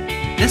here.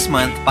 This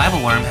month,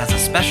 BibleWorm has a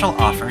special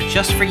offer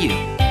just for you.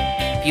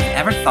 If you've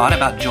ever thought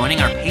about joining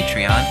our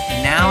Patreon,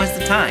 now is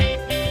the time.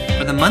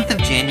 For the month of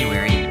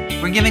January,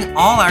 we're giving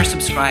all our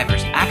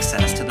subscribers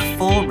access to the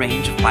full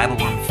range of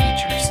BibleWorm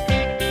features.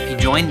 If you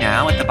join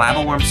now at the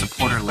BibleWorm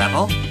supporter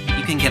level,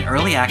 you can get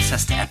early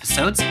access to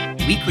episodes,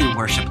 weekly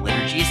worship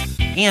liturgies,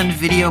 and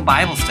video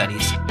Bible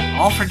studies,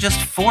 all for just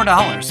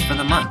 $4 for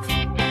the month.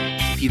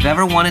 If you've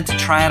ever wanted to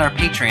try out our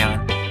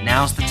Patreon,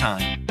 now's the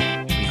time.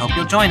 We hope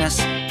you'll join us.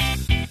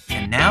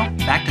 And now,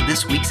 back to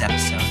this week's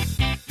episode.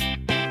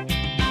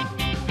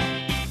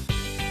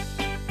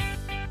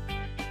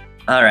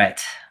 All right,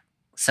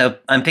 so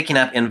I'm picking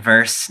up in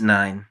verse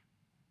 9.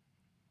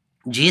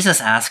 Jesus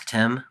asked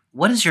him,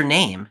 "What is your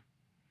name?"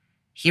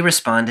 He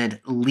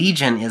responded,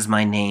 "Legion is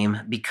my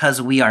name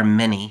because we are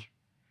many."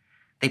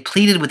 They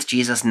pleaded with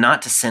Jesus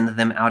not to send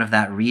them out of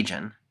that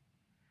region.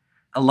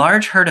 A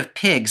large herd of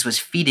pigs was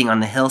feeding on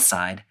the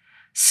hillside.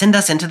 "Send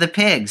us into the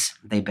pigs,"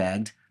 they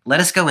begged. "Let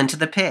us go into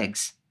the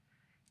pigs."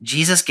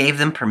 Jesus gave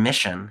them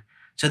permission,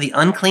 so the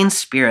unclean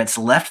spirits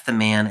left the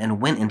man and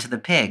went into the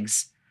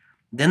pigs.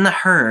 Then the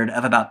herd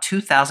of about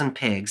 2,000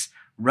 pigs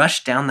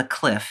rushed down the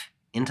cliff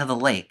into the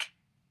lake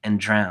and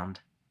drowned.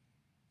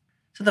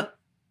 So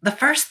the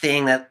first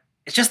thing that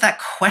it's just that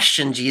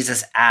question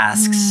Jesus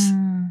asks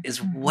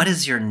is, what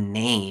is your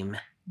name?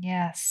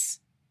 Yes.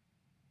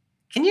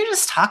 Can you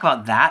just talk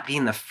about that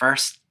being the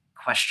first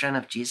question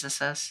of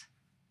Jesus's?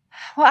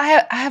 Well,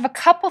 I have a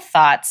couple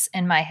thoughts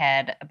in my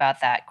head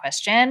about that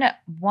question.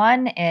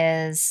 One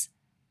is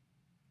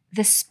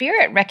the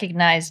Spirit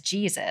recognized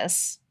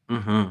Jesus,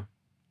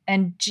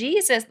 and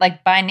Jesus,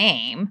 like by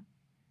name,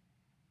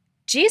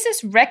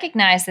 Jesus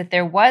recognized that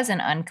there was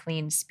an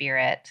unclean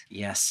spirit.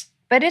 Yes.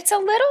 But it's a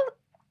little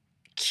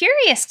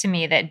curious to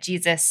me that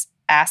Jesus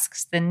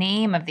asks the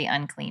name of the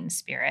unclean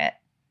spirit.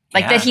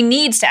 Like that he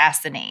needs to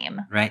ask the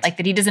name. Right. Like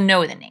that he doesn't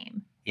know the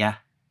name. Yeah.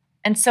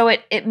 And so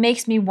it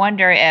makes me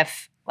wonder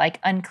if like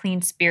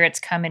unclean spirits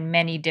come in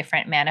many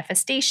different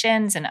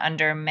manifestations and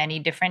under many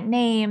different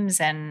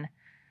names. And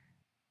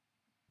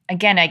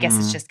again, I guess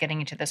it's just getting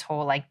into this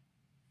whole like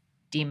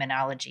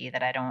demonology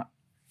that I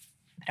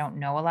don't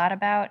know a lot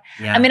about.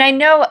 Yeah. I mean,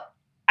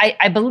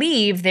 I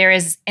believe there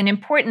is an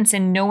importance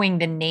in knowing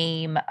the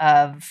name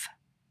of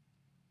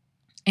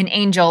an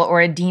angel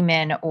or a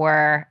demon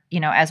or,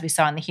 as we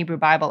saw in the Hebrew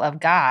Bible, of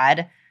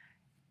God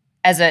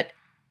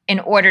in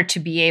order to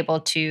be able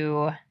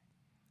to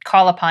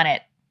call upon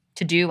it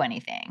to do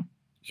anything.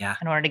 Yeah.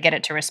 In order to get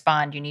it to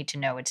respond, you need to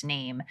know its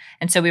name.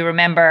 And so we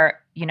remember,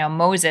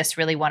 Moses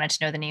really wanted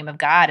to know the name of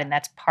God, and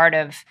that's part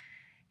of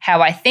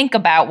how I think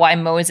about why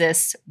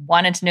Moses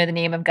wanted to know the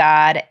name of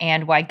God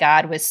and why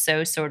God was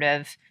so sort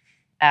of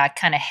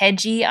kind of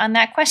hedgy on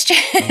that question.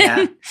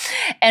 Yeah.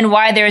 And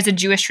why there is a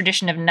Jewish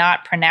tradition of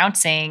not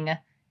pronouncing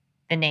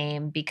the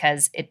name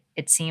because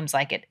it seems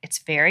like it's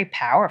very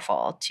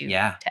powerful to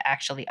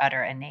actually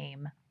utter a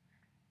name.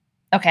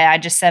 Okay, I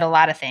just said a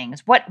lot of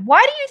things. What do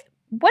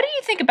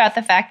you think about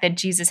the fact that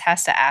Jesus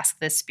has to ask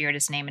this spirit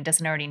his name and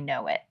doesn't already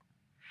know it?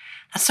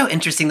 That's so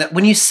interesting that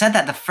when you said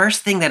that, the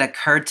first thing that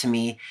occurred to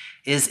me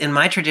is in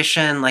my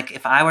tradition, like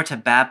if I were to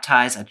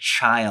baptize a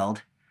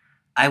child,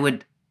 I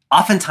would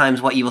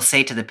oftentimes what you will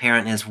say to the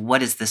parent is,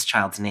 "What is this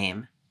child's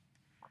name?"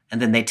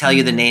 And then they tell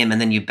you the name and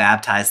then you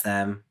baptize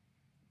them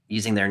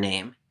using their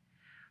name.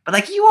 But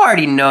like you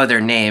already know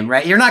their name,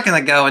 right? You're not going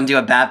to go and do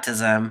a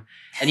baptism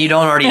and you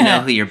don't already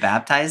know who you're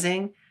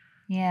baptizing.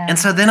 Yeah. And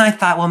so then I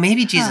thought, well,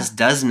 maybe Jesus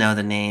does know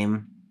the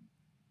name,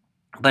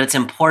 but it's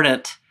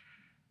important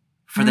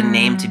for the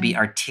name to be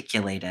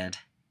articulated.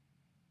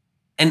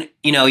 And,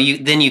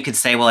 you could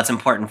say, well, it's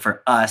important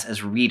for us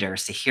as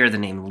readers to hear the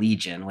name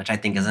Legion, which I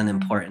think is an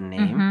important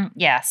name. Mm-hmm.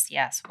 Yes.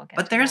 We'll get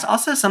but to there's that.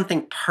 also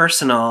something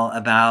personal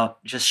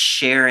about just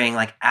sharing,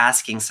 like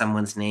asking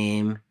someone's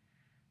name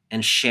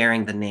and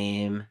sharing the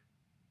name.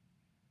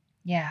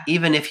 Yeah.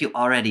 Even if you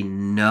already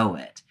know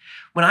it.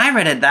 When I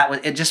read it,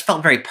 it just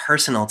felt very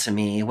personal to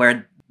me,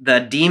 where the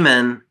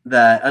demon,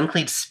 the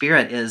unclean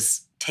spirit,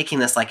 is taking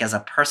this like as a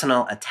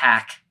personal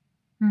attack.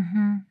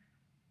 Mm-hmm.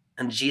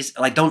 And Jesus,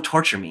 like, don't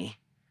torture me.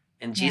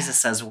 And Jesus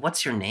says,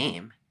 "What's your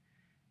name?"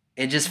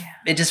 It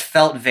just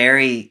felt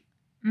very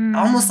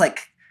almost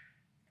like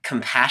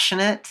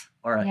compassionate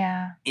or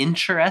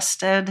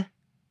interested,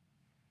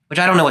 which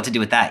I don't know what to do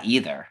with that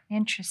either.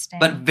 Interesting.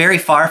 But very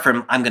far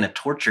from, "I'm going to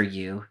torture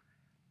you."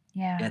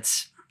 Yeah.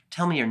 It's,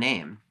 "Tell me your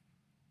name."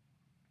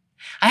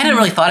 I hadn't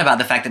really thought about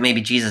the fact that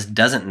maybe Jesus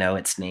doesn't know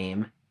its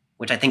name,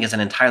 which I think is an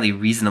entirely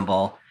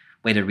reasonable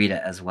way to read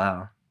it as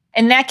well.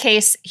 In that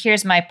case,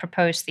 here's my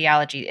proposed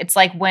theology. It's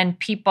like when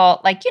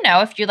people, like,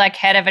 if you're like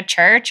head of a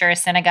church or a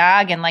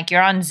synagogue and like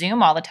you're on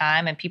Zoom all the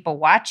time and people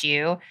watch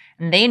you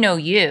and they know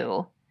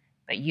you,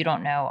 but you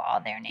don't know all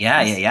their names.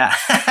 Yeah.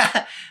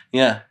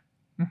 Yeah.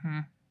 Mm-hmm.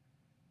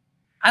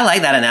 I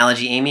like that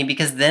analogy, Amy,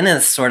 because then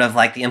it's sort of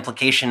like the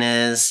implication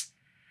is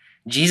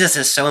Jesus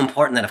is so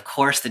important that of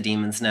course the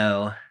demons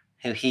know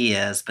who he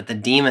is, but the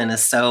demon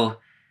is so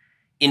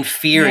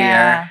inferior.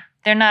 Yeah,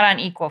 they're not on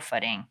equal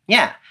footing.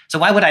 Yeah. So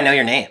why would I know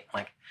your name?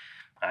 Like,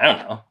 I don't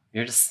know.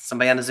 You're just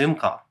somebody on a Zoom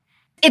call.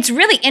 It's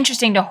really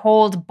interesting to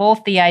hold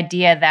both the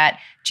idea that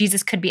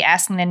Jesus could be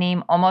asking the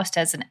name almost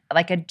as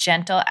a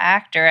gentle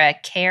act or a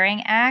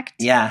caring act.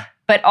 Yeah.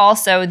 But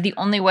also the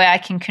only way I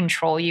can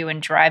control you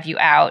and drive you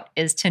out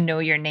is to know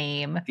your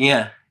name.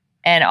 Yeah.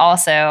 And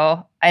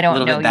also I don't know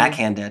you. A little bit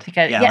backhanded.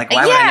 Because, like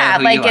why would I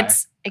know who you are?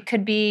 It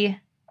could be,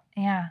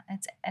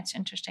 it's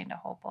interesting to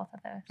hold both of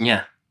those.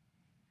 Yeah.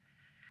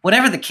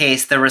 Whatever the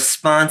case, the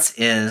response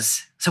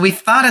is, so we've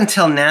thought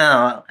until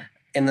now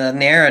in the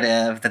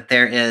narrative that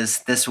there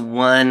is this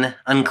one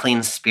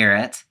unclean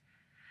spirit.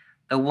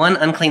 The one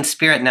unclean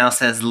spirit now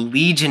says,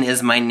 "Legion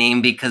is my name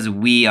because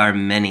we are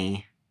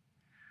many."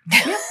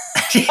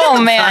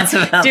 Oh man,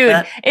 dude,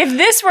 that? if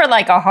this were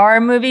like a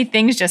horror movie,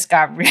 things just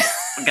got real.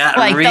 got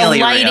like really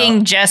the lighting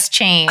real. just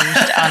changed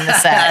on the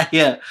set.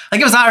 Yeah.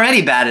 Like it was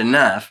already bad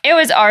enough. It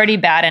was already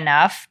bad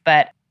enough,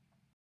 but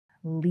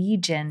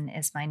Legion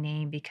is my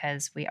name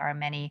because we are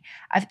many.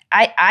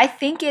 I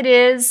think it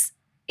is,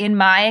 in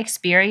my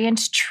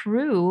experience,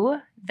 true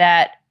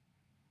that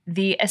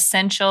the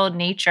essential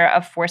nature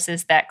of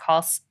forces that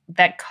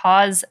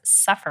cause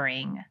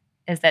suffering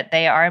is that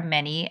they are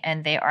many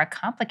and they are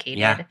complicated.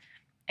 Yeah.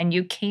 And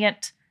you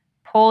can't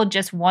pull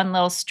just one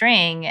little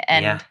string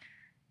and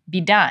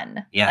be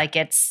done. Yeah. Like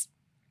it's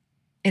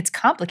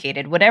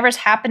complicated. Whatever's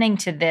happening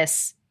to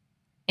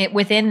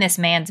within this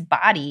man's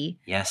body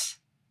Yes.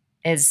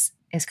 is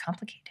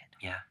complicated.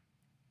 Yeah.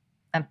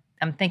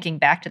 I'm thinking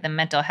back to the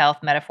mental health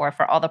metaphor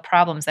for all the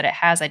problems that it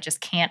has. I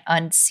just can't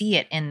unsee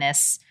it in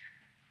this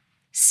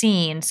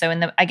scene.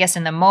 So I guess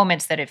in the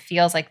moments that it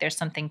feels like there's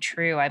something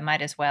true, I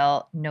might as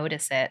well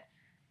notice it.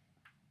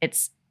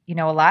 It's, a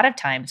lot of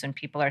times when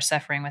people are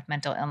suffering with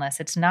mental illness,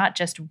 it's not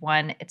just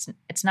one,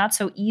 it's not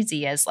so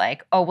easy as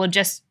like, oh, we'll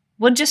just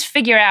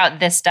figure out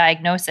this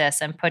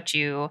diagnosis and put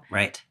you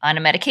on a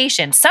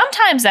medication.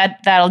 Sometimes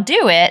that'll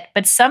do it,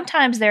 but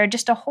sometimes there are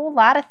just a whole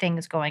lot of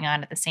things going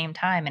on at the same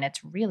time, and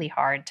it's really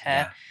hard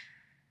to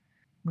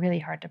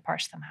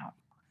parse them out.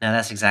 No,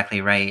 that's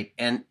exactly right.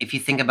 And if you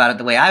think about it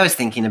the way I was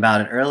thinking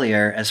about it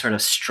earlier, as sort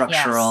of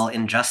structural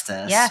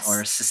injustice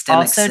or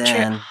systemic also sin.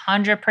 True.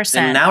 100%.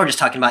 And now we're just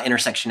talking about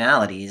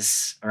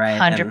intersectionalities,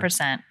 right?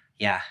 100%.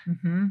 Yeah.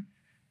 Mm-hmm.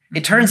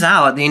 It turns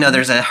out,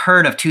 there's a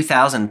herd of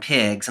 2,000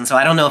 pigs. And so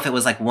I don't know if it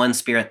was like one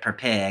spirit per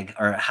pig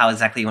or how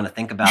exactly you want to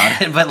think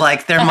about it, but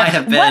like there might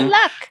have been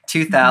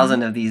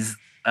 2,000 of these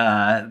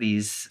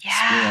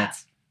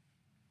spirits.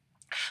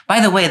 By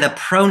the way, the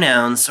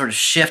pronouns sort of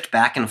shift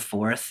back and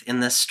forth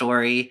in this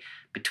story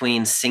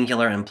between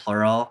singular and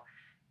plural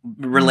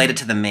related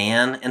to the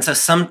man. And so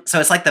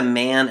it's like the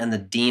man and the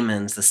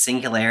demons, the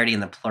singularity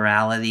and the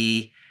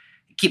plurality,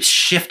 it keeps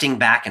shifting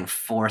back and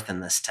forth in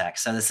this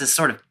text. So this is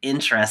sort of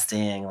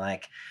interesting.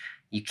 Like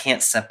you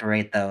can't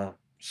separate the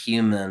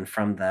human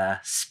from the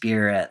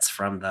spirits,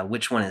 from the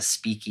which one is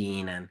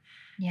speaking. And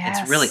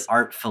it's really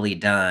artfully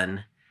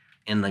done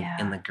in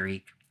the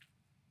Greek.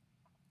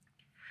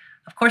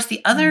 Of course,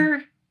 the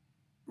other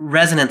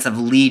resonance of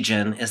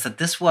legion is that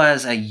this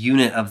was a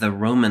unit of the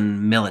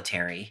Roman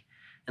military.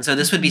 And so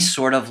this would be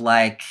sort of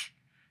like,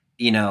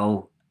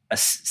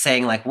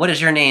 saying like, what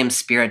is your name,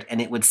 spirit?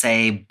 And it would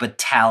say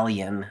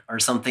battalion or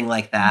something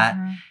like that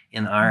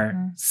in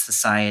our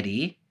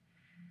society.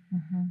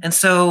 And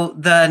so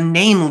the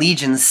name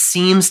legion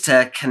seems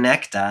to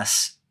connect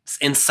us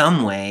in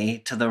some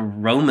way to the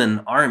Roman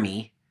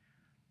army.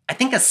 I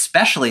think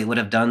especially it would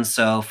have done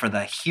so for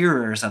the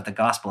hearers of the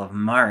Gospel of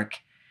Mark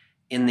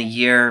in the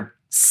year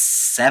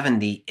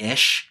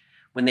 70-ish,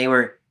 when they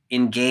were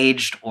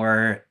engaged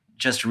or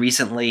just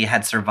recently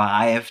had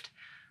survived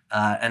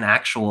an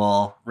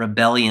actual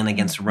rebellion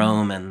against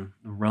Rome and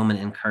Roman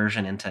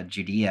incursion into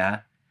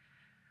Judea.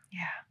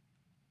 Yeah.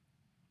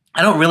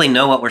 I don't really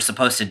know what we're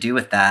supposed to do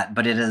with that,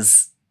 but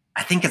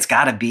I think it's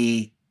got to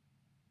be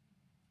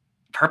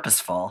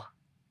purposeful,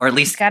 or at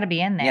least it's got to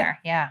be in there.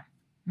 Yeah.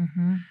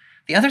 Mm-hmm.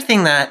 The other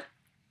thing that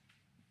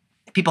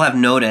people have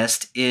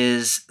noticed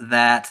is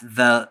that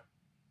the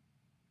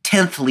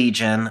 10th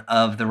Legion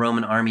of the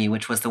Roman army,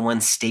 which was the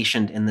one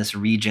stationed in this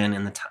region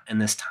in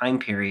this time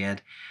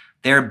period,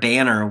 their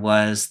banner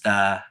was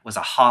a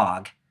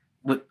hog.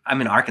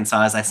 I'm in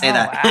Arkansas as I say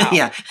that. Wow.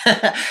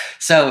 Yeah.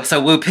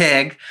 So woo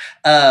pig.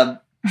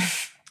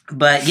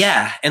 But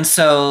yeah, and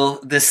so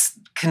this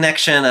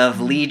connection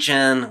of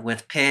legion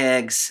with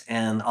pigs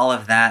and all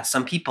of that,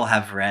 some people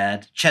have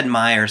read, Ched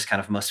Myers kind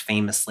of most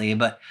famously,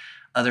 but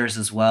others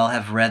as well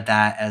have read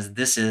that as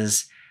this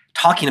is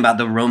talking about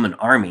the Roman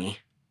army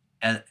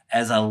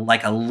as a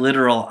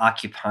literal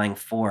occupying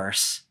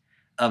force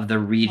of the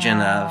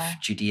region of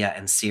Judea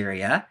and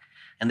Syria.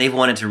 And they've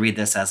wanted to read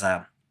this as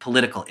a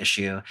political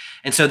issue.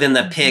 And so then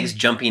the pigs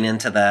jumping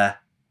into the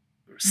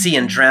sea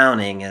and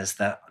drowning is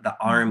the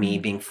army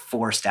being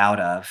forced out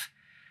of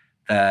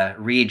the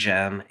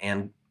region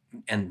and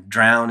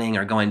drowning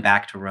or going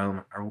back to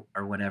Rome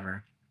or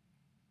whatever.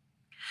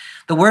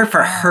 The word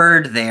for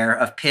herd there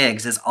of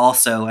pigs is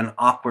also an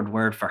awkward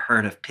word for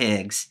herd of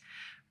pigs,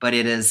 but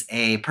it is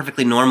a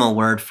perfectly normal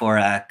word for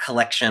a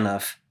collection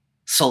of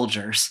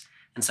soldiers.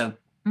 And so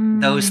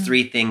those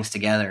three things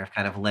together have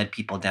kind of led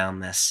people down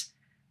this.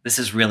 This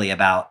is really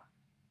about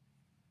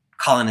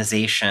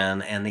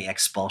colonization and the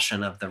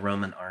expulsion of the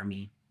Roman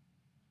army.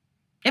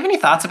 Do you have any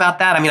thoughts about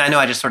that? I mean, I know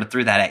I just sort of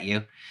threw that at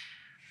you,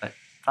 but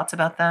thoughts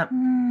about that?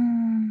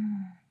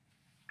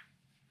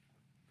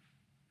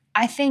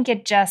 I think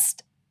it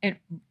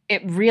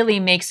really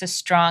makes a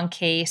strong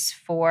case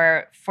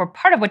for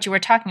part of what you were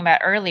talking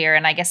about earlier,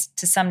 and I guess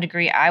to some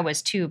degree I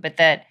was too, but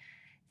that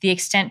the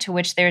extent to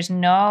which there's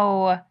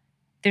no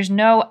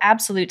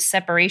absolute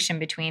separation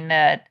between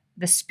the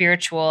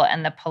spiritual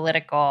and the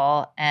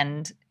political,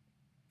 and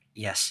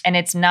yes, and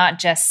it's not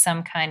just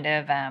some kind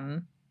of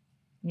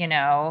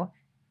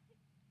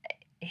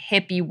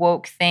hippie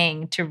woke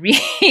thing to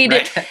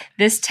read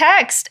this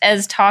text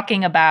as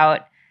talking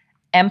about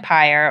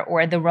empire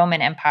or the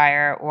Roman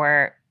Empire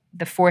or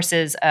the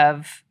forces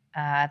of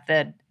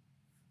the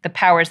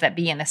powers that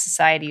be in the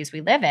societies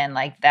we live in,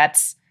 like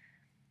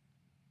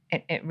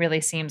it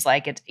really seems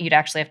like you'd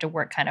actually have to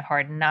work kind of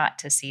hard not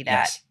to see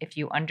that. Yes. if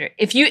you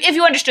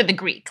understood the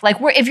Greek. Like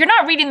if you're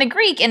not reading the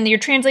Greek and your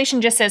translation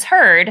just says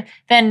heard,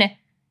 then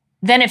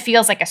it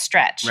feels like a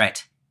stretch.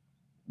 Right.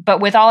 But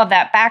with all of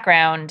that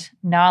background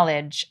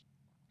knowledge,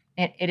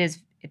 it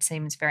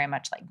seems very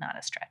much like not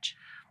a stretch.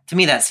 To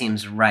me, that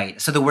seems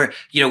right. So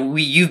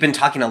you've been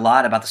talking a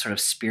lot about the sort of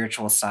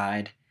spiritual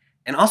side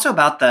and also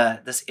about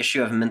this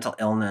issue of mental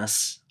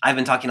illness. I've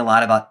been talking a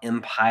lot about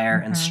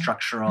empire and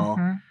structural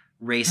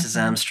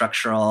racism,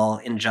 structural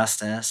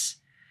injustice.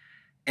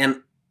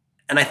 And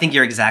I think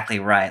you're exactly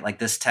right. Like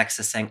this text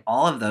is saying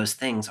all of those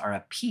things are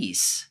a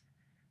piece,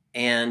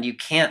 and you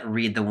can't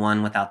read the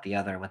one without the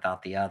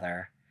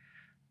other.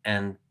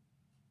 And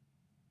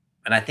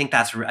I think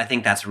that's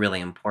really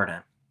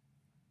important.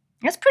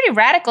 It's a pretty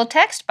radical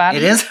text, Bobby.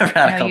 It is a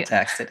radical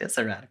text. It is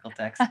a radical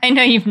text. I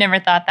know you've never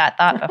thought that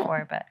thought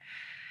before, but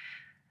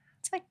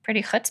it's like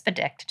pretty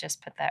chutzpahdik to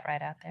just put that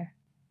right out there.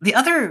 The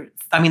other,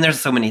 there's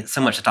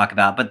so much to talk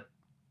about, but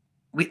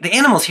the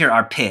animals here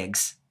are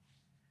pigs,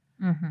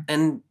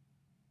 and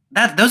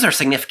those are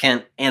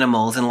significant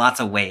animals in lots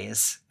of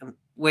ways.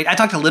 Wait, I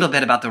talked a little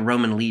bit about the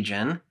Roman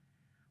legion.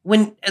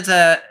 When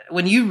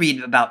you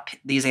read about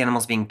these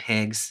animals being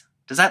pigs,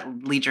 does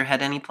that lead your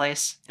head any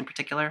place in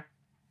particular?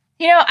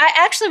 I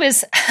actually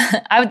was,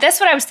 that's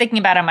what I was thinking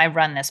about on my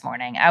run this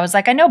morning. I was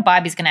like, I know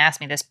Bobby's going to ask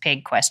me this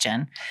pig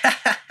question.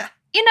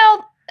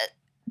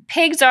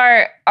 Pigs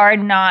are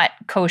not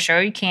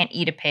kosher. You can't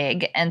eat a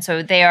pig. And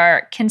so they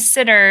are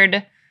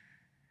considered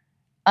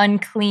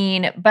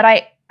unclean. But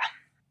I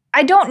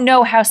don't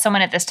know how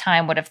someone at this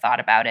time would have thought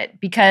about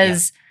it,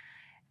 because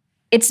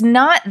it's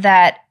not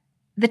that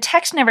the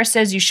text never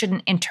says you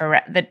shouldn't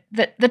interact.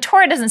 The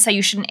Torah doesn't say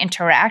you shouldn't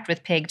interact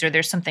with pigs or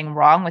there's something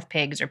wrong with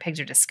pigs or pigs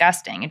are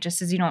disgusting. It just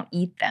says you don't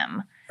eat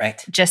them.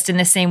 Right. Just in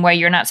the same way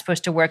you're not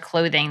supposed to wear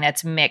clothing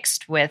that's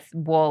mixed with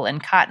wool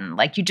and cotton.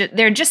 Like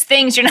they're just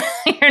things you're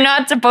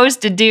not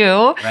supposed to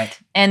do. Right.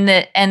 And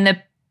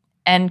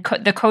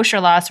the kosher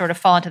laws sort of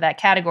fall into that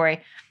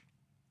category.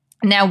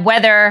 Now,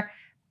 whether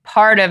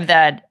part of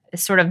the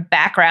sort of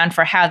background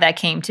for how that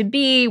came to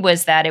be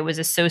was that it was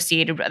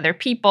associated with other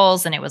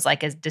peoples and it was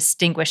like a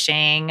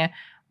distinguishing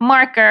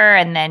marker,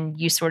 and then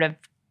you sort of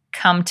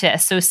come to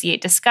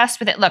associate disgust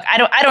with it. Look, I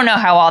don't know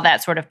how all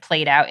that sort of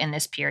played out in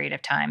this period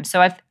of time. So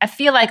I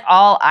feel like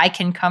all I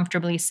can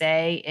comfortably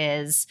say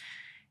is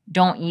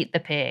don't eat the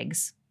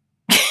pigs.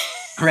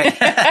 Right.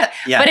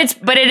 Yeah.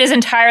 But it is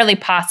entirely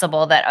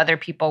possible that other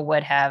people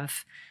would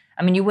have.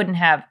 You wouldn't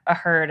have a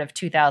herd of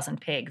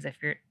 2,000 pigs if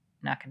you're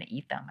not going to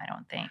eat them, I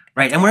don't think.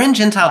 Right. And we're in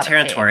Gentile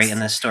territory in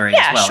this story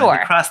as well. Sure.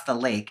 Like we crossed the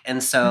lake.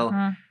 And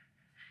so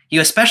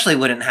you especially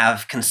wouldn't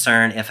have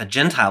concern if a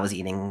Gentile was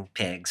eating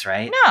pigs,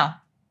 right? No.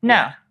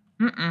 Yeah.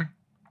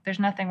 There's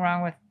nothing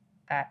wrong with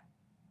that.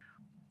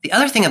 The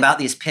other thing about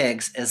these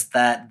pigs is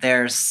that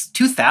there's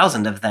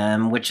 2,000 of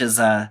them, which is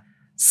a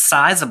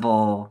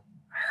sizable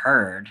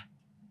herd.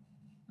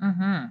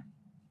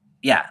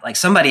 Yeah, like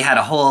somebody had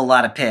a whole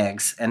lot of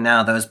pigs, and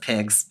now those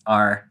pigs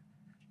are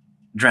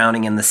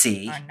drowning in the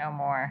sea. Or no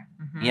more.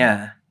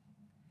 Yeah.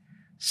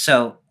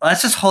 So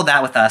let's just hold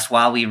that with us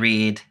while we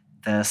read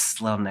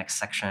this little next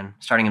section,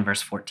 starting in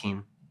verse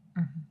 14.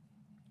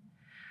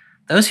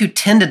 Those who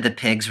tended the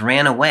pigs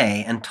ran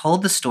away and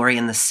told the story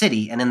in the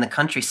city and in the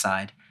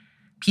countryside.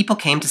 People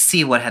came to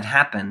see what had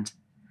happened.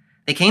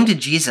 They came to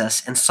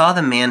Jesus and saw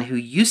the man who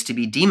used to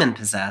be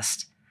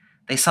demon-possessed.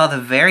 They saw the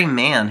very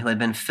man who had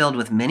been filled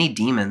with many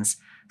demons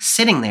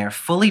sitting there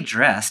fully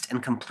dressed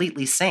and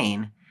completely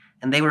sane,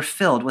 and they were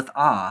filled with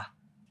awe.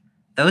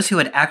 Those who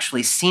had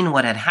actually seen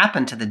what had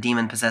happened to the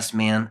demon-possessed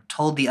man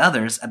told the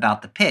others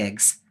about the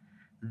pigs.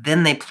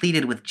 Then they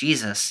pleaded with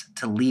Jesus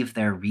to leave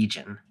their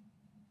region.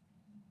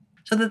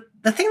 So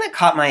the thing that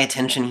caught my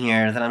attention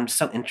here that I'm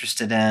so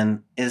interested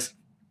in is,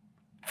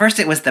 first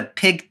it was the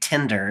pig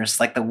tenders,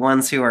 like the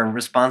ones who are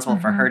responsible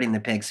for herding the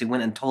pigs, who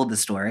went and told the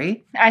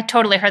story. I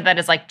totally heard that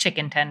as like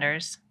chicken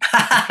tenders.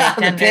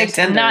 The pig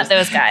tenders. Not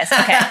those guys.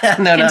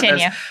 Okay, no,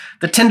 continue.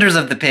 The tenders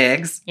of the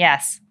pigs.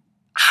 Yes.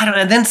 I don't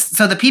know. And then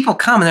so the people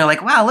come and they're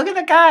like, wow, look at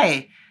the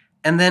guy.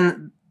 And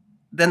then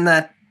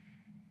the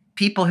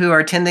people who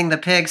are tending the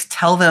pigs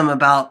tell them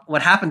about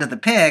what happened to the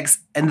pigs.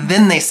 And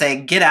then they say,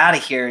 get out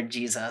of here,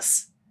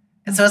 Jesus.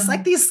 And so it's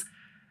like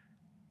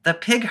the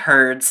pig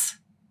herders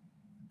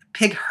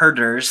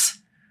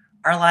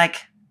are like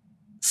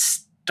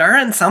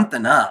stirring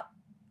something up.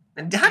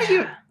 And how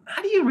do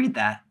you read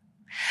that?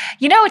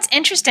 It's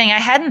interesting. I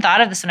hadn't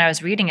thought of this when I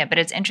was reading it, but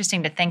it's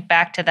interesting to think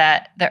back to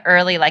the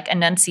early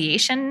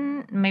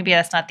Annunciation. Maybe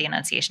that's not the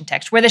Annunciation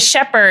text, where the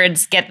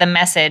shepherds get the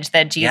message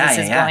that Jesus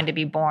is going to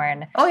be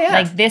born. Oh yeah.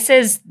 Like this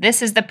is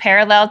the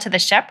parallel to the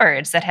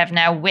shepherds that have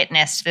now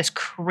witnessed this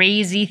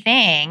crazy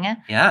thing.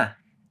 Yeah.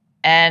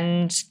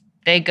 And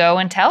they go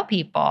and tell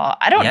people.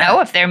 I don't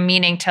know if they're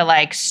meaning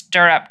to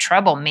stir up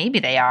trouble. Maybe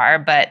they are,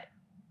 but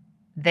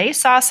they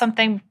saw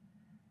something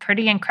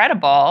pretty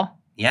incredible.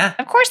 Yeah.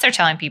 Of course they're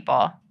telling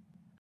people.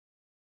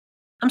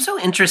 I'm so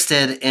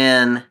interested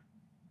in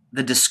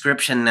the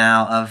description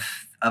now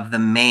of the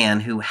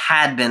man who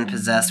had been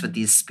possessed with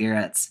these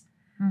spirits.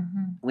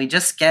 Mm-hmm. We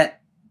just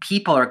get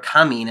people are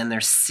coming and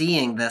they're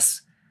seeing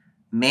this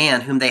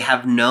man whom they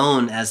have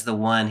known as the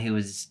one who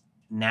is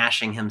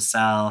gnashing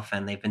himself,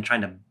 and they've been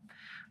trying to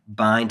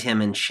bind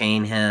him and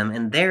chain him.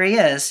 And there he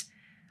is,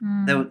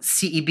 the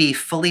CEB,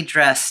 fully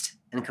dressed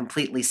and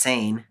completely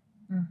sane.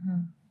 Mm-hmm.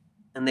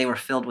 And they were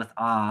filled with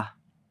awe.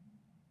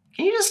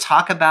 Can you just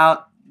talk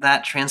about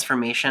that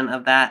transformation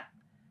of that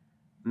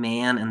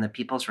man and the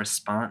people's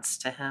response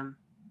to him?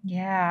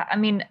 Yeah. I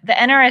mean, the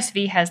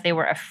NRSV has they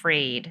were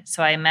afraid.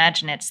 So I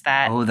imagine it's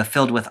that. Oh, the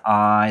filled with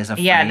awe is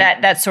afraid.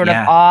 Yeah, that sort of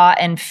awe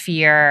and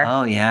fear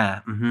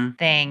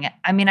thing.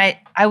 I mean,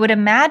 I would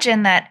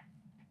imagine that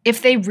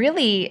if they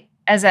really,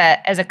 as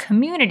a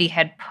community,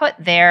 had put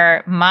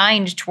their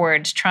mind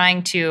towards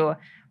trying to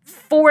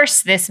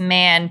force this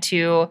man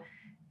to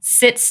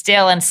sit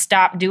still and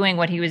stop doing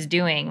what he was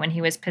doing when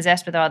he was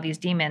possessed with all these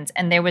demons,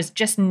 and there was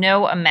just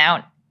no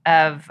amount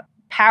of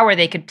power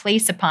they could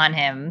place upon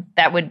him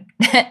that would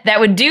that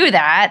would do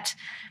that,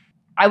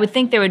 I would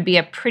think there would be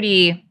a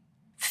pretty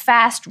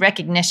fast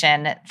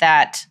recognition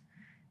that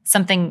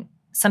something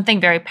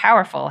very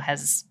powerful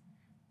has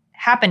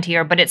happened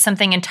here, but it's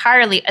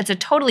a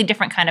totally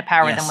different kind of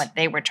power than what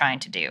they were trying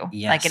to do.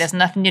 Yes. Like it has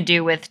nothing to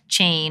do with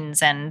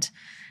chains and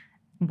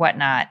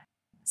whatnot.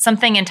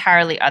 Something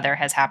entirely other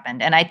has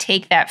happened. And I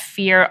take that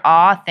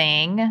fear-awe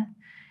thing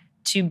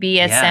to be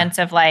a sense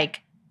of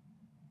like,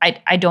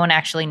 I don't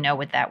actually know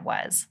what that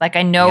was. Like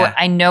I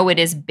know it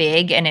is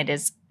big and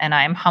and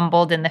I'm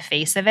humbled in the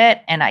face of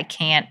it, and I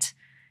can't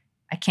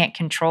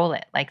control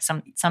it. Like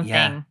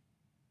something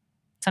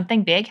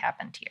big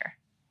happened here.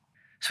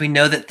 So we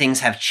know that things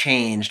have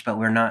changed, but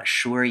we're not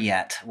sure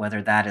yet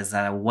whether that is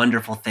a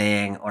wonderful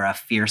thing or a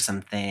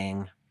fearsome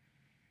thing,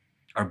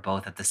 or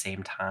both at the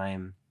same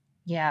time.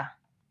 Yeah,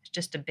 it's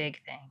just a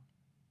big thing.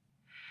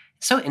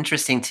 It's so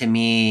interesting to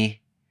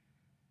me.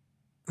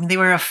 I mean,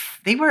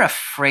 they were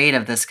afraid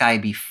of this guy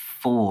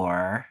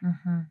before,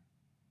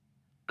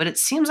 but it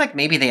seems like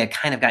maybe they had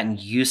kind of gotten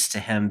used to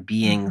him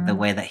being the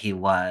way that he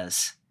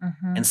was.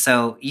 And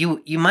so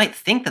you might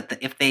think that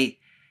if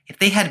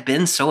they had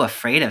been so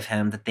afraid of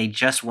him that they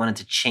just wanted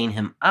to chain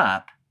him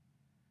up,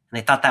 and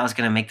they thought that was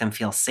going to make them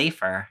feel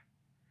safer,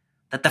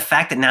 that the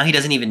fact that now he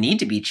doesn't even need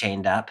to be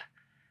chained up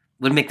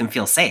would make them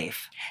feel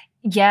safe.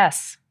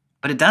 Yes.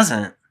 But it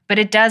doesn't.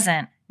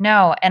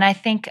 No. And I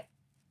think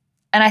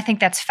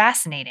that's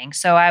fascinating.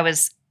 So I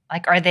was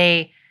like, are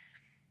they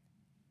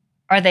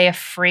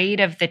afraid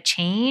of the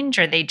change?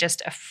 Or are they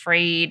just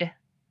afraid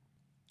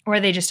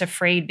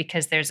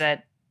because there's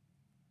a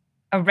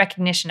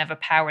recognition of a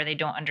power they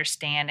don't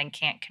understand and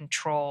can't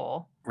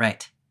control?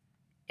 Right.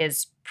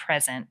 Is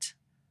present.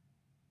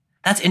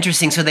 That's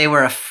interesting. So they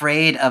were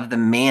afraid of the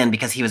man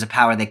because he was a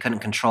power they couldn't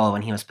control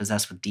when he was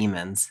possessed with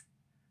demons.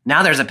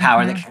 Now there's a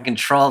power that can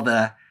control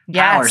the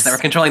powers that were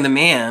controlling the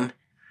man.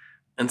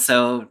 And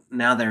so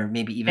now they're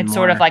maybe even more... It's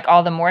sort of like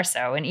all the more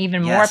so. An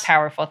even more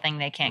powerful thing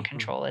they can't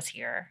control is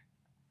here.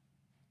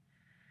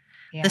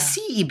 Yeah. The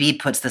CEB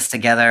puts this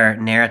together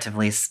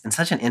narratively in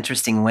such an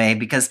interesting way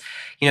because,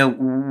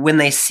 when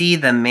they see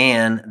the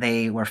man,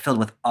 they were filled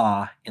with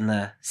awe in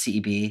the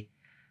CEB.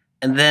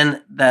 And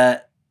then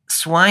the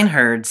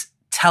swineherds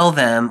tell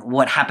them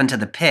what happened to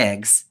the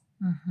pigs.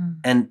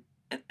 And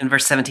in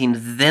verse 17,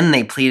 then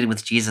they pleaded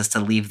with Jesus to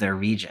leave their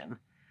region.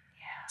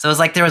 Yeah. So it was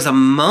like there was a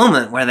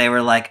moment where they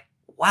were like,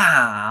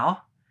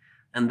 wow.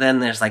 And then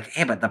there's like,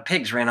 hey, but the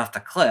pigs ran off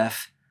the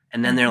cliff.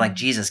 And then they're like,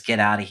 Jesus, get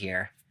out of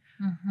here.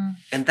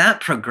 And that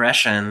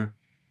progression,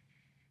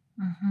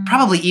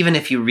 probably even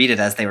if you read it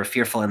as they were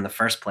fearful in the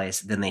first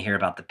place, then they hear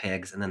about the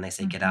pigs and then they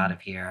say, get out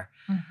of here.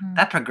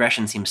 That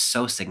progression seems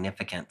so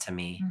significant to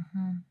me.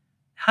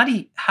 How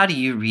do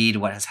you read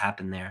what has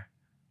happened there?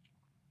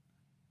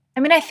 I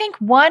mean, I think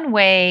one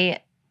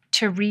way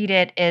to read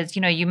it is,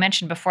 you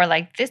mentioned before,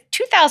 like this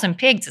 2,000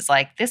 pigs is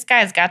like, this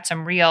guy's got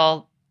some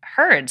real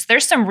herds.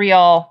 There's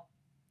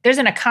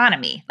an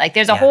economy. Like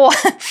there's a whole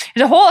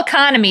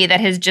economy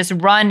that has just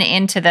run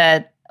into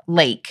the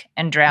lake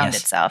and drowned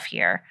itself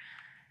here.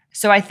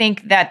 So I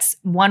think that's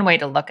one way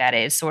to look at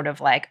it, is sort of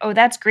like, oh,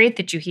 that's great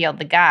that you healed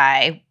the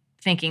guy,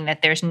 thinking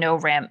that there's no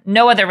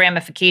other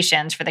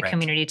ramifications for the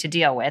community to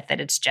deal with, that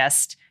it's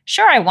just,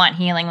 sure, I want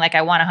healing, like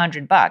I want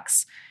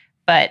 $100.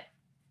 But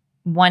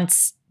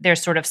once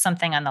there's sort of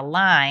something on the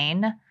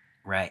line,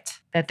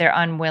 that they're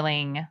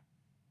unwilling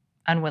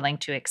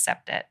to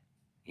accept it.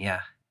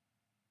 Yeah.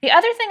 The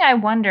other thing I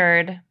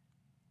wondered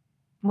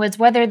was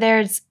whether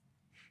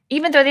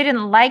even though they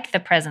didn't like the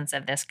presence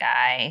of this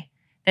guy,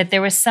 that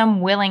there was some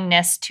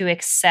willingness to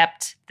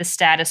accept the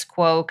status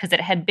quo, because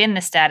it had been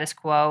the status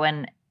quo,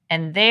 and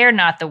they're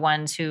not the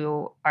ones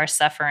who are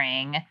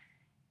suffering.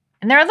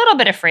 And they're a little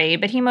bit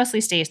afraid, but he mostly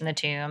stays in the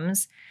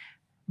tombs.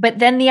 But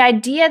then the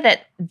idea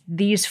that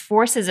these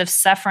forces of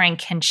suffering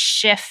can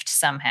shift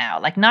somehow,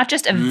 like not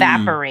just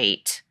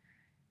evaporate,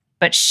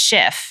 but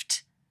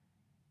shift.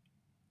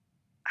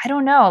 I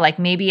don't know, like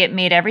maybe it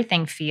made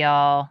everything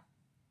feel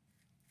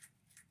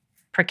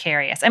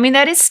precarious. I mean,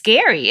 that is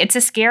scary. It's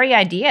a scary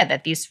idea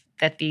that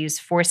these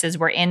forces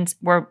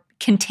were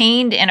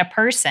contained in a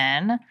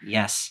person.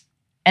 Yes.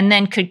 And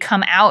then could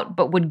come out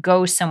but would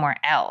go somewhere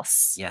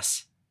else.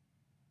 Yes.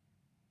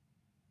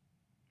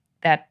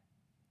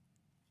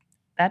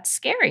 That's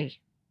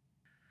scary.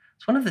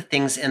 It's one of the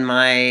things in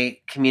my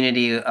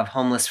community of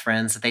homeless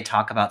friends that they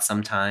talk about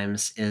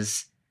sometimes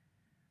is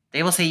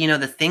they will say,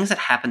 the things that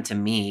happened to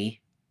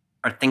me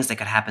are things that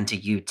could happen to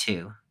you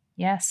too.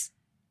 Yes.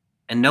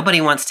 And nobody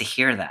wants to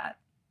hear that.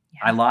 Yeah.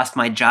 I lost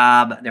my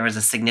job. There was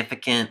a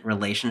significant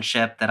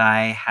relationship that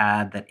I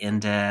had that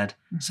ended.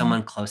 Mm-hmm.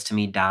 Someone close to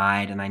me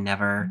died, and I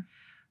never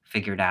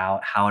figured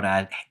out how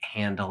to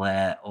handle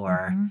it,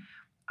 or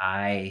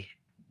I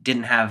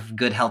didn't have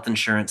good health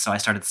insurance, so I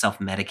started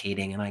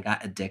self-medicating and I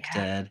got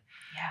addicted.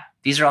 Yeah.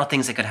 These are all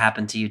things that could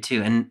happen to you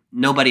too, and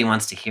nobody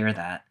wants to hear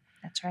that.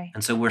 That's right.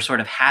 And so we're sort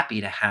of happy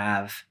to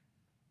have,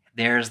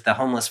 there's the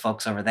homeless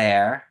folks over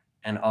there,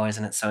 and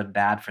isn't it so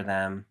bad for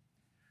them?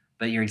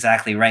 But you're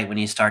exactly right. When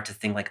you start to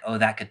think like,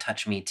 that could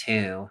touch me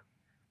too,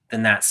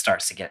 then that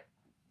starts to get,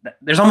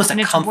 there's almost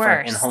a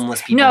comfort in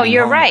homeless people. No,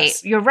 you're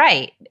homeless. right. You're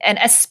right. And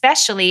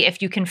especially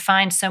if you can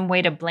find some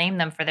way to blame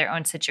them for their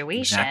own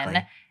situation,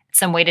 exactly.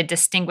 Some way to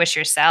distinguish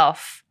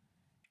yourself.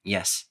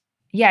 Yes.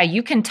 Yeah,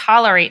 you can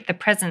tolerate the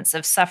presence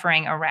of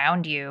suffering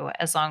around you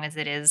as long as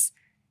it is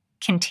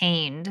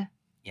contained.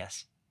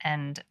 Yes.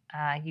 And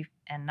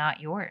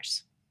not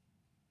yours.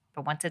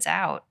 But once it's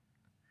out.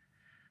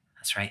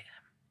 That's right.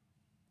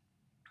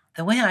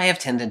 The way I have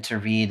tended to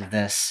read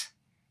this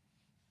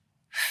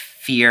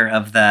fear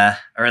of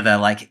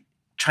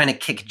trying to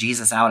kick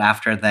Jesus out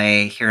after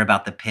they hear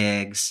about the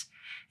pigs,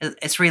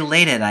 it's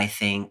related, I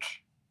think.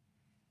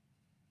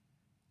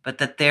 But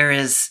that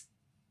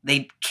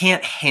they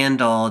can't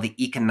handle the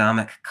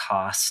economic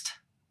cost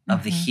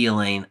of the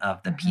healing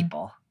of the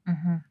people.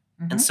 Mm-hmm.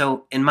 Mm-hmm. And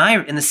so in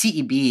the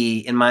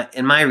CEB, in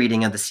my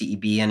reading of the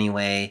CEB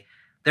anyway,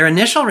 their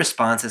initial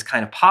response is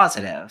kind of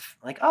positive.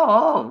 Like,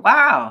 oh,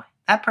 wow,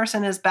 that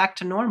person is back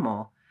to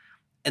normal.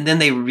 And then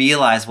they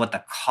realize what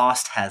the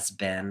cost has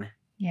been.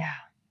 Yeah.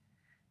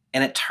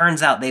 And it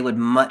turns out they would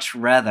much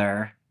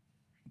rather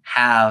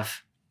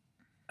have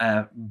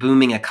a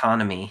booming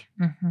economy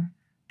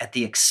at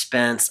the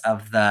expense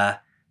of the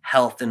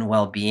health and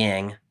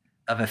well-being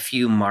of a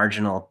few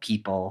marginal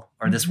people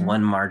or this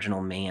one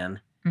marginal man.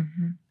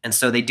 Mm-hmm. And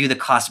so they do the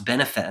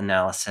cost-benefit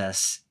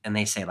analysis and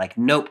they say, like,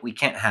 nope, we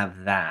can't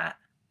have that.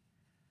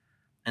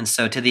 And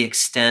so to the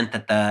extent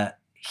that the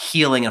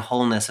healing and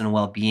wholeness and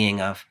well-being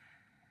of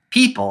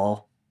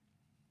people,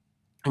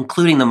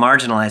 including the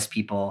marginalized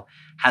people,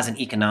 has an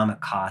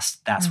economic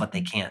cost, that's what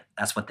they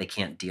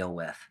can't deal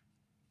with.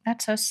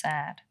 That's so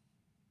sad.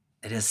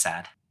 It is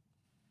sad.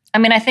 I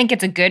mean, I think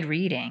it's a good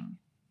reading.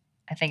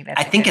 I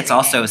think it's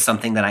also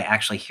something that I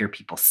actually hear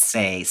people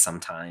say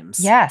sometimes.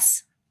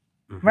 Yes.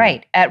 Mm-hmm.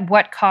 Right. At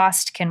what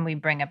cost can we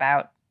bring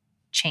about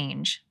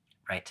change?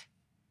 Right.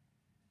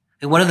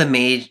 And one of the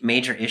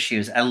major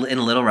issues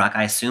in Little Rock,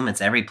 I assume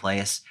it's every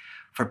place,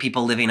 for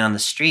people living on the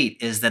street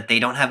is that they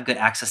don't have good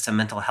access to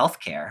mental health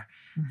care.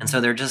 Mm-hmm. And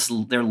so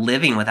they're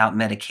living without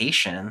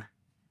medication,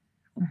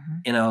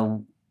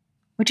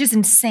 which is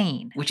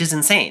insane.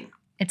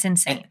 It's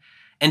insane.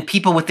 And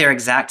people with their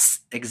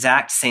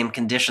exact same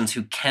conditions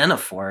who can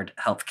afford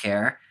health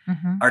care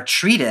are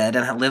treated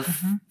and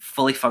live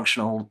fully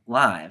functional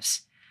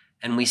lives.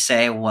 And we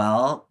say,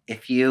 well,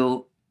 if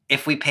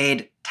we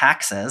paid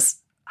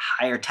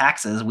higher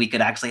taxes, we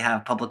could actually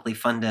have publicly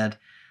funded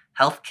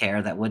health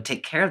care that would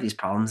take care of these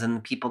problems,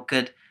 and people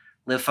could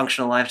live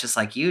functional lives just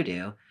like you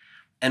do.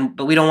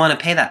 But we don't want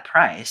to pay that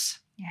price.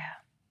 Yeah.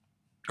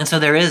 And so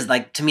there is,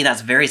 to me,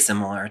 that's very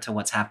similar to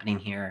what's happening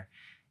here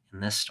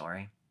in this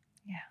story.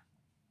 Yeah.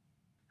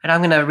 And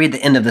I'm going to read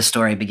the end of the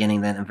story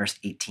beginning then in verse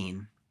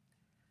 18.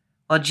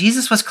 While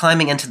Jesus was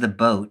climbing into the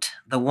boat,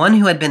 the one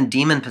who had been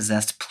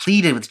demon-possessed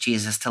pleaded with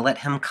Jesus to let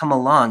him come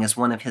along as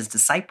one of his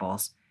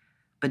disciples.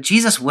 But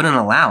Jesus wouldn't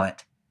allow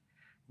it.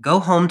 Go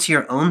home to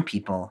your own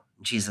people,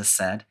 Jesus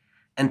said,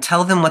 and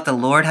tell them what the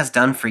Lord has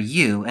done for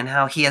you and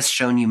how he has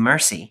shown you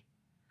mercy.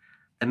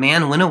 The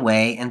man went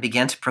away and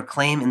began to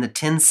proclaim in the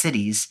 10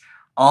 cities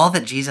all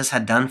that Jesus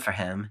had done for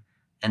him,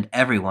 and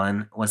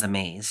everyone was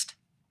amazed.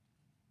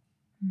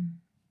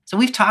 So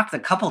we've talked a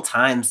couple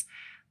times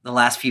the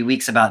last few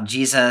weeks about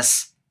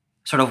Jesus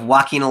sort of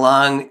walking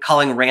along,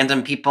 calling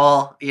random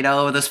people,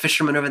 those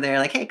fishermen over there,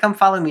 like, hey, come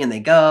follow me, and they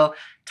go.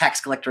 Tax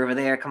collector over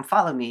there, come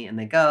follow me, and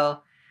they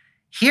go.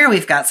 Here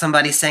we've got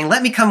somebody saying,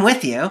 let me come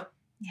with you.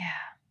 Yeah.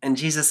 And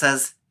Jesus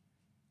says,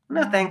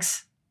 no,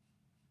 thanks.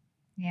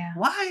 Yeah.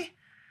 Why?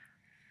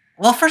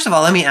 Well, first of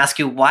all, let me ask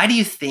you, why do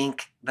you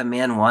think the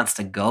man wants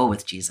to go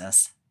with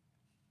Jesus?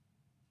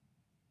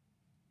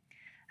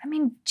 I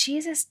mean,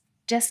 Jesus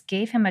just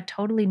gave him a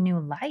totally new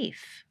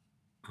life.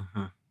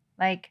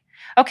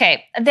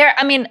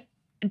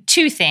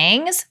 Two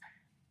things.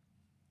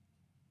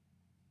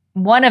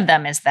 One of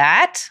them is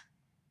that,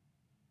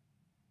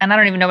 and I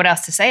don't even know what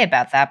else to say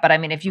about that, but I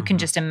mean, if you can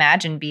just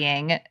imagine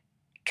being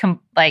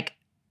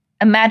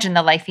imagine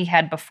the life he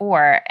had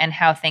before and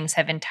how things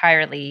have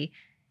entirely,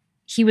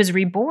 he was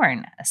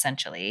reborn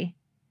essentially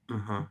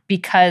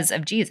because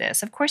of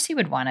Jesus. Of course he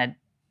would want to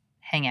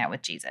hang out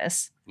with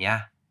Jesus.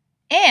 Yeah.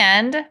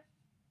 And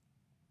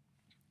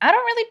I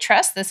don't really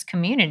trust this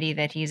community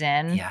that he's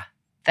in. Yeah.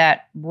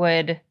 That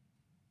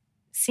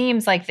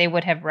seems like they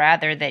would have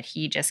rather that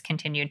he just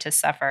continued to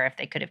suffer if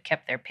they could have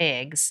kept their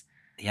pigs.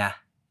 Yeah.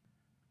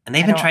 And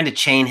they've been trying to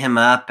chain him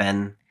up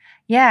and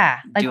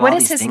what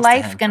is his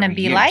life going to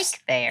be years.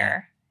 like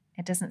there?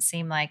 Yeah. It doesn't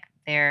seem like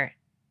they're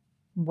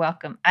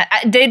welcome.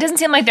 It doesn't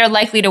seem like they're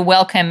likely to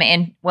welcome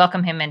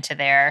him into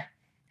their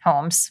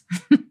homes.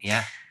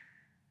 Yeah.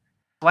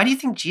 Why do you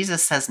think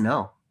Jesus says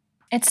no?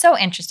 It's so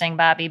interesting,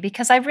 Bobby,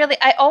 because I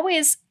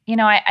always,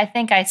 I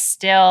think I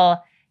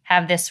still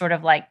have this sort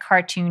of like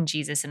cartoon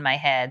Jesus in my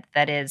head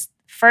that is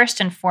first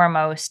and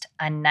foremost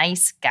a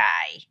nice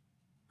guy.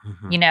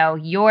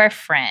 Your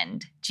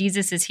friend.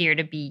 Jesus is here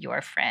to be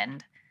your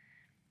friend.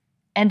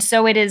 And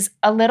so it is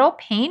a little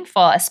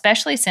painful,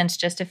 especially since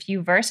just a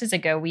few verses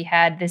ago we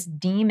had this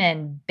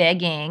demon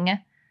begging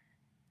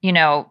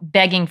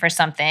for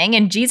something,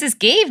 and Jesus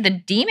gave the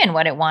demon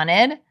what it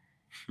wanted.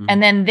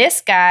 And then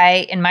this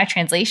guy, in my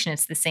translation,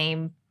 it's the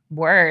same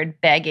word,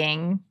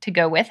 begging to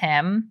go with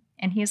him.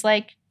 And he's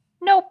like,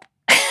 nope.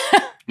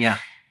 Yeah.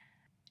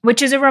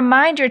 Which is a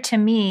reminder to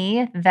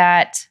me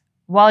that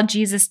while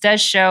Jesus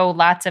does show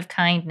lots of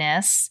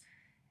kindness,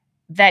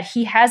 that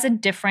he has a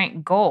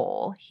different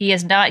goal. He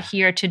is not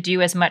here to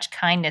do as much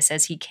kindness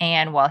as he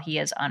can while he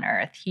is on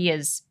earth. He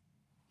is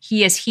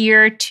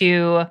here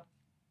to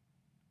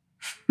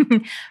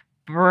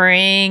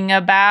bring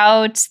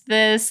about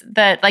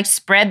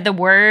spread the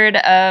word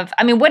of,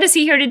 what is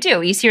he here to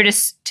do? He's here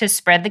to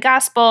spread the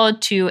gospel,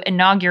 to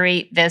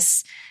inaugurate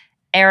this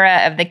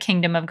era of the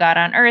kingdom of God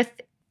on earth.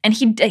 And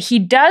he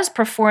does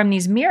perform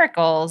these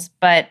miracles,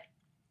 but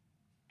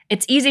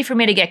it's easy for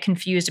me to get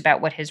confused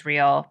about what his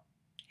real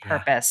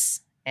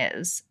purpose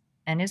is.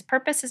 And his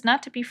purpose is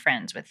not to be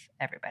friends with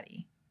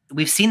everybody.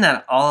 We've seen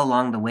that all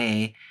along the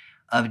way.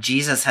 Of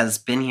Jesus has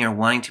been here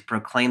wanting to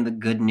proclaim the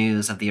good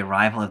news of the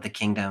arrival of the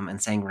kingdom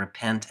and saying,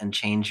 repent and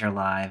change your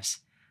lives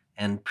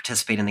and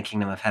participate in the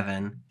kingdom of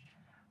heaven.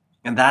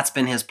 And that's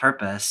been his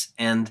purpose.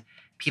 And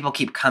people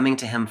keep coming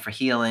to him for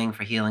healing.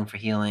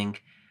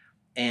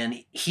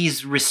 And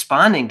he's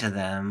responding to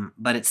them,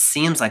 but it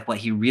seems like what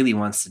he really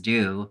wants to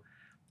do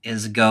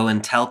is go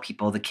and tell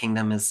people the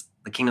kingdom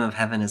of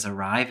heaven is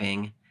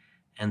arriving.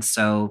 And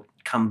so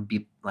come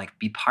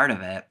be part of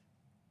it.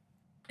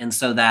 And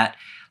so that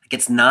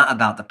it's not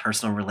about the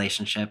personal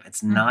relationship.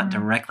 It's not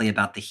directly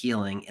about the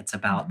healing. It's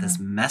about this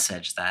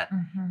message that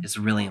is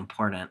really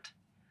important.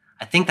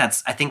 I think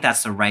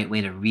that's the right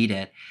way to read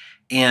it.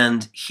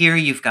 And here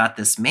you've got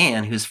this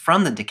man who's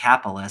from the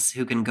Decapolis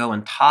who can go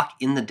and talk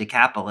in the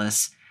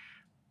Decapolis,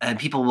 and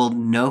people will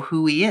know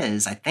who he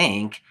is, I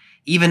think.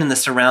 Even in the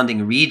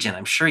surrounding region,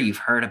 I'm sure you've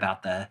heard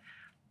about the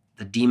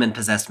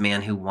demon-possessed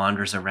man who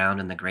wanders around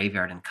in the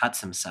graveyard and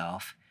cuts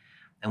himself.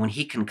 And when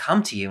he can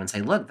come to you and say,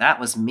 look, that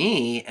was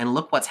me, and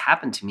look what's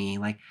happened to me,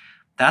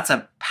 that's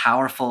a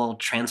powerful,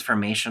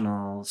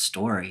 transformational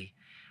story.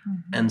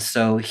 And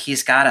so he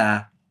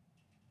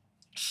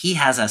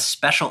has a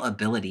special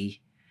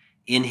ability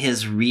in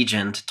his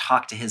region to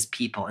talk to his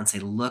people and say,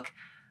 look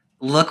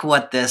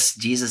what this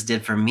Jesus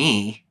did for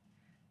me,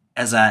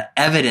 as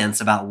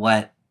evidence about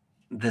what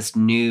this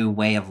new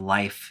way of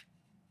life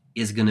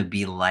is going to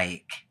be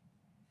like.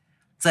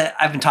 So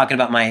I've been talking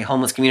about my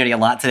homeless community a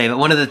lot today, but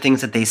one of the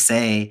things that they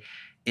say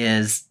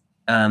is,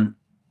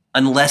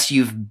 unless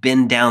you've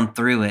been down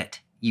through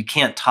it, you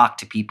can't talk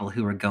to people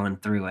who are going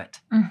through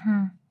it.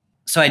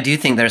 So I do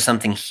think there's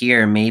something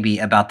here maybe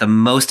about the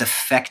most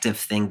effective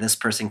thing this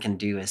person can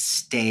do is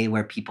stay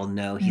where people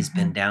know he's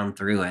been down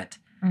through it.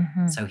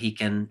 So he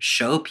can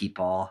show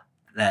people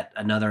that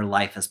another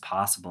life is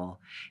possible.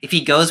 If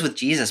he goes with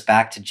Jesus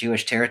back to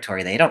Jewish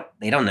territory, they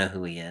don't know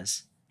who he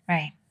is.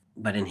 Right.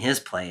 But in his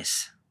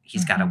place,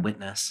 he's got a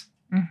witness.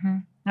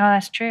 No,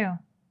 that's true.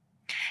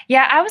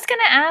 Yeah, I was going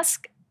to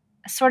ask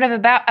sort of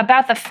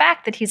about the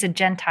fact that he's a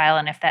Gentile,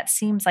 and if that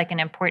seems like an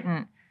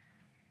important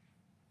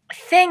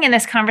thing in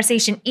this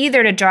conversation,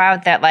 either to draw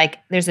out that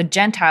there's a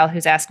Gentile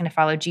who's asking to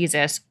follow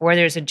Jesus, or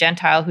there's a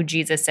Gentile who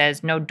Jesus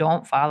says, no,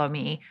 don't follow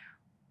me.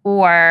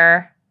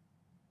 Or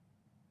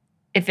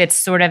if it's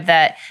sort of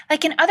that,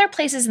 in other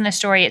places in the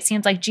story, it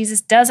seems like Jesus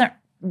doesn't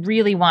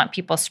really want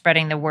people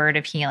spreading the word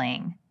of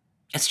healing.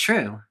 It's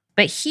true.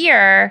 But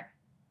here,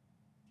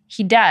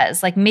 he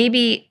does.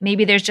 Maybe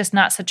there's just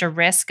not such a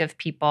risk of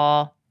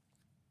people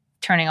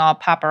turning all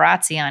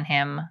paparazzi on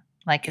him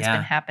like has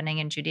been happening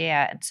in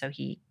Judea. And so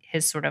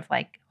his sort of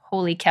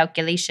holy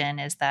calculation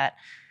is that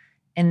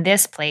in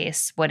this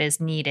place, what is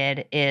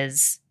needed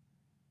is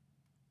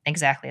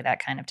exactly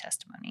that kind of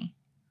testimony.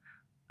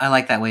 I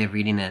like that way of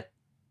reading it.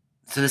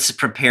 So this is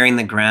preparing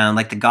the ground.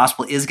 The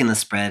gospel is going to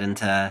spread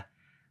into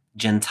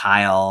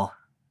Gentile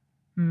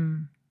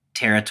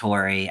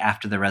territory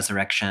after the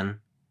resurrection.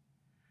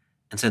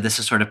 And so this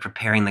is sort of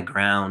preparing the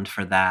ground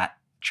for that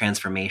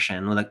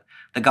transformation.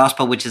 The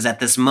gospel, which is at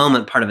this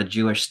moment part of a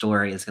Jewish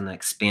story, is going to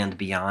expand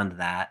beyond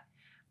that.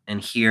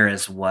 And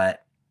here's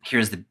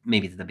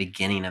maybe the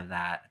beginning of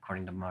that,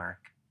 according to Mark.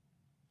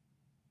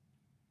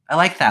 I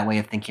like that way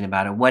of thinking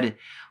about it.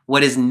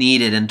 What is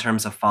needed in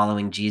terms of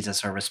following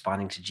Jesus or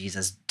responding to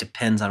Jesus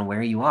depends on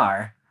where you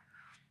are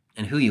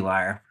and who you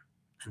are,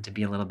 and to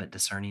be a little bit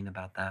discerning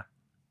about that.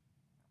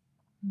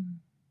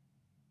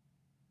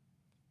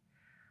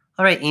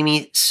 All right,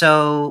 Amy,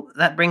 so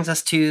that brings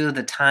us to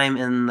the time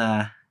in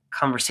the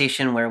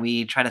conversation where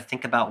we try to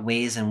think about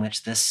ways in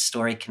which this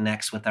story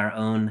connects with our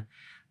own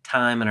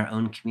time and our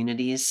own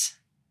communities.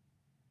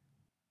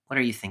 What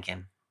are you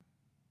thinking?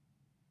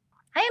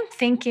 I am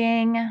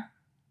thinking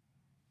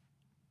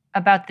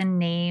about the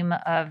name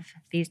of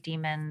these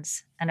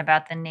demons and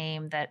about the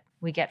name that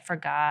we get for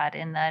God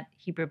in the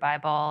Hebrew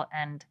Bible,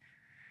 and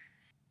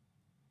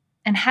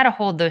how to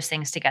hold those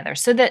things together.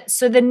 So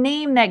the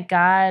name that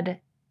God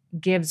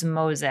gives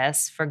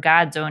Moses for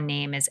God's own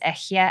name is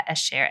Ehyeh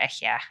Asher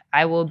Ehyeh.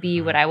 I will be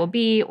what I will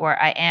be,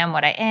 or I am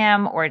what I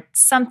am, or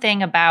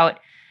something about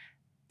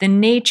the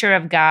nature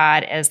of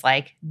God as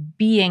like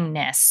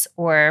beingness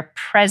or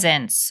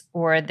presence,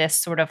 or this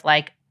sort of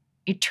like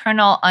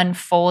eternal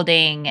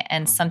unfolding,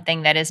 and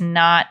something that is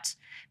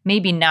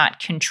maybe not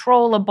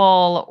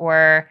controllable,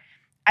 or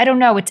I don't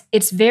know.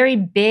 It's very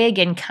big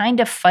and kind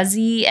of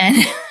fuzzy,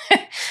 and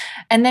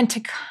and then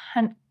to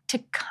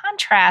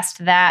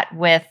contrast that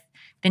with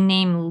the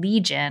name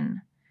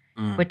Legion,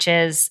 which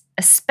is,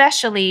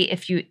 especially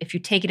if you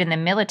take it in the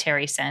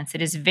military sense,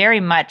 it is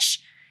very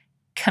much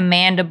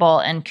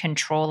commandable and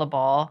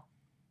controllable,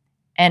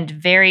 and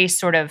very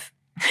sort of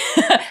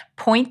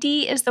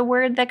pointy is the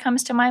word that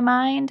comes to my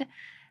mind,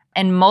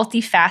 and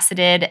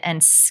multifaceted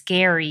and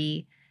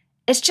scary.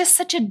 It's just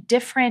such a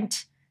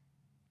different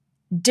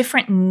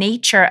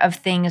nature of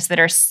things that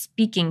are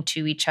speaking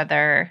to each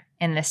other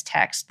in this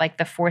text, like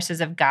the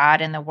forces of God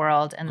in the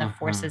world and the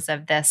forces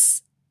of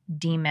this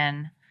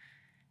demon.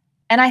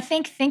 And I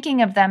think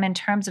thinking of them in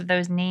terms of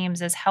those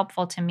names is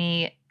helpful to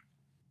me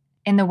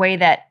in the way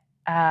that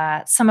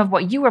some of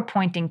what you were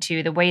pointing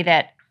to, the way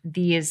that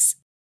these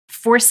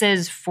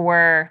forces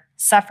for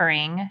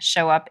suffering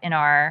show up in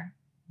our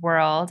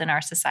world, in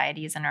our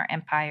societies, and our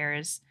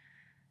empires.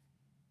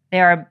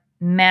 They are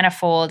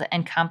manifold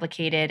and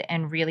complicated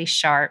and really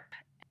sharp.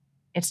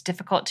 It's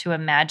difficult to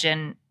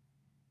imagine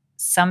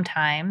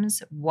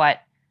sometimes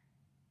what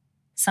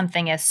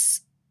something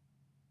is,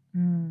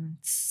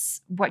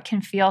 what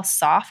can feel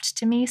soft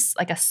to me,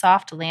 like a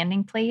soft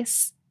landing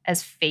place,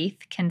 as faith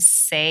can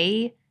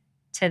say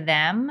to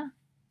them.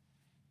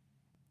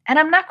 And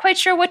I'm not quite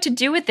sure what to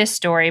do with this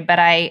story, but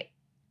I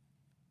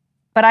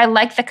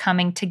like the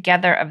coming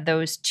together of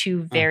those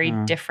two very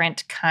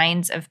different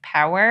kinds of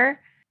power.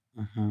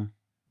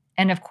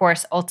 And of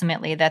course,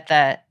 ultimately that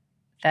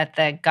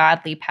the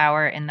godly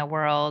power in the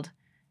world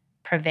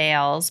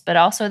prevails, but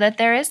also that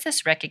there is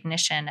this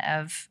recognition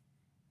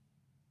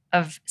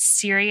of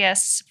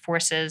serious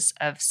forces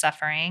of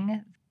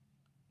suffering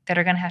that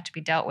are going to have to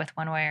be dealt with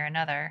one way or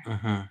another.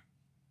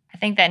 I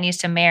think that needs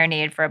to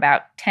marinate for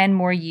about 10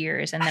 more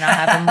years, and then I'll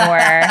have a more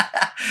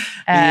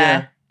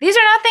These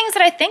are not things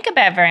that I think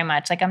about very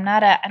much. Like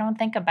I don't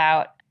think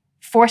about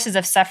forces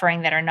of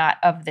suffering that are not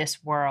of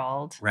this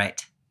world.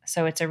 Right.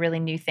 So it's a really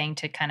new thing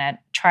to kind of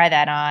try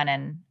that on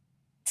and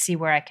see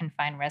where I can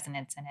find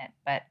resonance in it.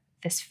 But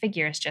this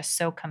figure is just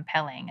so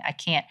compelling. I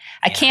can't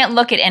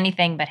look at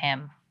anything but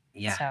him.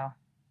 Yeah. So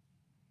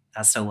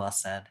that's so well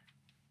said.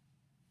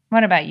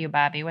 What about you,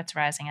 Bobby? What's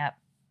rising up?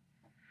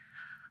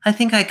 I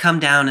think I come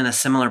down in a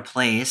similar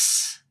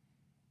place.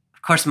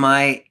 Of course,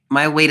 my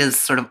weight is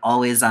sort of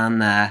always on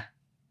the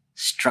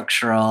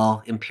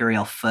structural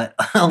imperial foot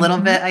a little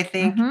bit, I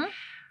think.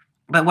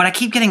 But what I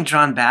keep getting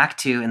drawn back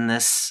to in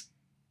this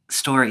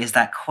story is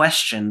that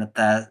question that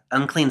the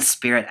unclean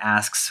spirit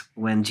asks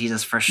when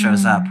Jesus first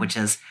shows up, which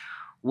is,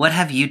 what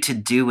have you to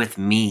do with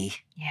me?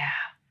 Yeah.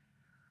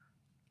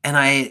 And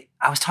I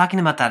was talking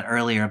about that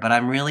earlier, but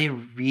I'm really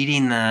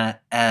reading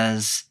that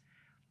as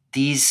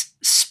these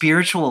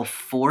spiritual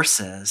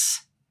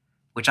forces,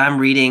 which I'm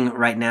reading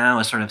right now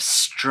as sort of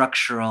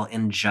structural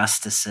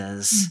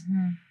injustices,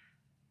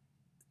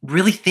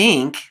 really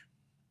think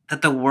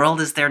that the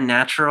world is their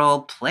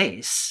natural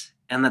place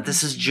and that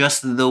this is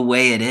just the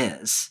way it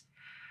is.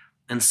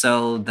 And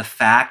so the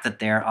fact that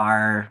there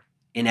are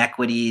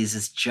inequities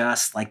is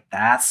just like,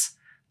 that's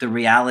the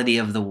reality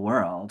of the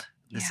world.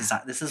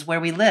 This is where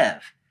we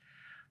live.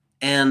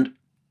 And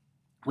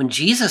when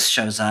Jesus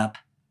shows up,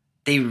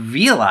 they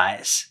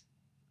realize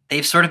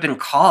they've sort of been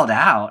called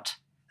out.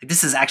 Like,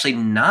 this is actually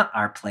not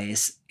our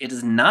place. It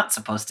is not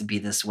supposed to be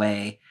this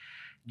way.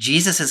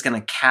 Jesus is going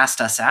to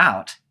cast us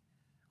out.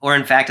 Or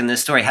in fact, in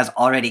this story, has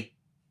already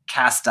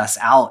cast us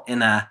out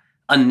in a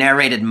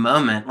unnarrated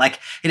moment. Like,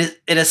 it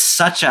is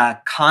such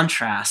a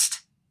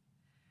contrast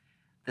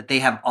that they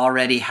have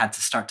already had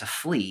to start to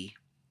flee.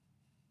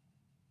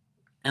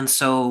 And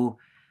so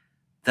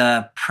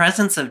the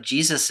presence of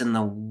Jesus in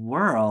the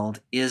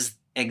world is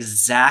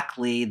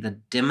exactly the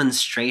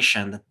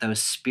demonstration that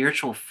those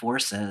spiritual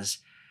forces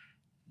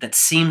that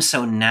seem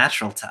so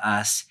natural to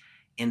us,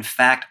 in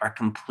fact, are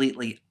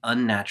completely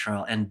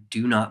unnatural and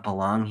do not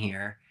belong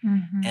here.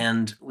 Mm-hmm.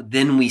 And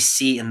then we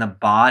see in the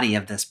body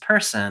of this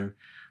person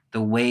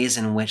the ways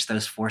in which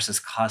those forces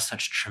cause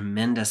such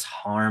tremendous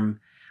harm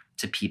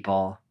to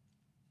people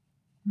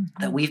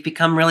that we've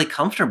become really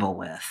comfortable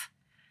with.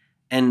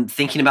 And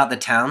thinking about the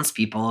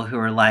townspeople who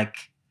are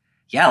like,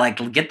 yeah,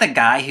 like get the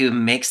guy who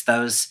makes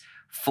those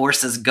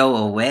forces go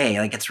away,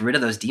 like gets rid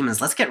of those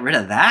demons. Let's get rid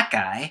of that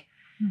guy.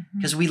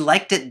 Because we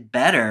liked it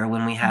better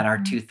when we had our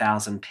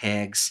 2,000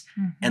 pigs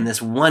and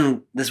this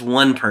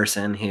one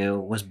person who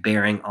was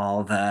bearing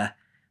all the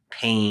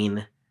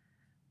pain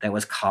that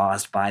was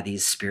caused by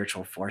these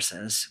spiritual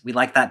forces. We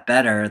like that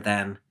better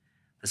than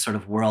the sort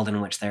of world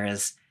in which there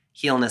is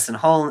healing and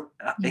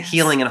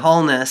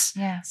wholeness,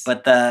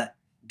 but the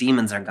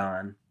demons are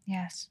gone.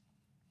 Yes.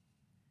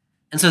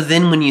 And so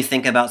then when you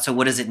think about, so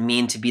what does it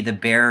mean to be the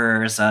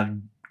bearers of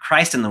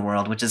Christ in the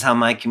world, which is how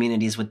my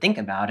communities would think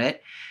about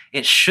it,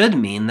 it should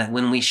mean that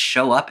when we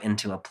show up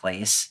into a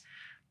place,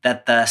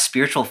 that the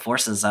spiritual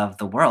forces of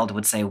the world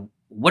would say,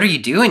 what are you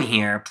doing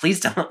here? Please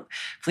don't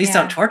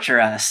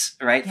torture us,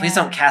 right? Please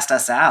don't cast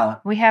us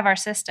out. We have our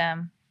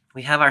system.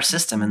 We have our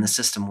system, and the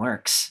system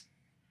works.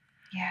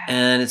 Yeah.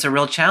 And it's a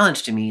real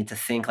challenge to me to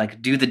think,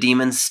 like, do the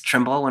demons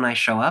tremble when I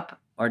show up?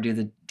 Or do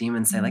the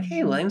demons say, like,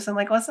 hey, Williamson,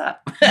 like, what's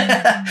up?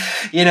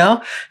 You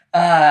know?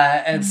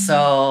 And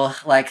so,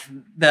 like,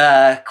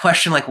 the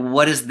question, like,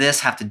 what does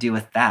this have to do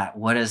with that?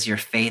 What does your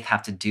faith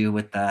have to do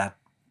with the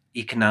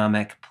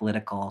economic,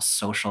 political,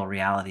 social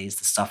realities,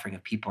 the suffering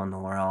of people in the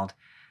world?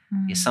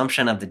 The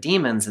assumption of the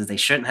demons is they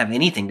shouldn't have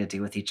anything to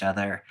do with each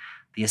other.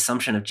 The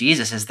assumption of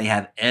Jesus is they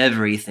have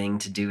everything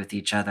to do with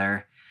each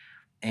other.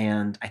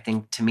 And I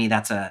think, to me,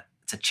 it's a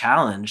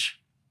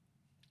challenge,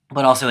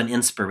 but also an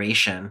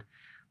inspiration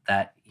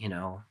that, you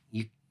know,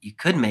 you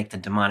could make the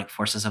demonic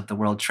forces of the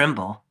world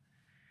tremble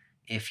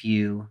if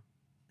you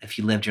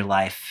lived your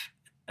life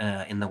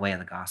in the way of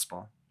the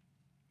gospel.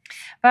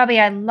 Bobby,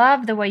 I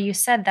love the way you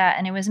said that,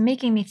 and it was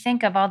making me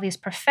think of all these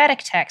prophetic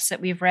texts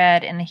that we've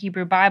read in the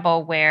Hebrew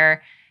Bible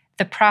where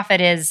the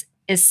prophet is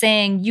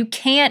saying you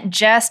can't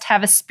just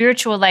have a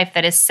spiritual life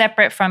that is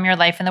separate from your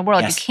life in the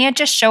world. Yes. You can't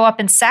just show up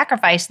and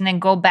sacrifice and then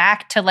go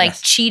back to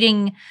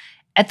cheating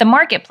at the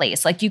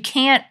marketplace. Like you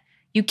can't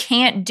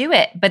do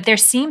it. But there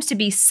seems to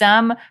be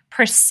some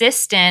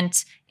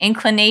persistent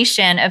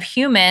inclination of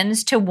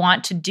humans to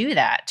want to do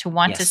that, to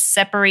want to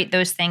separate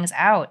those things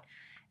out.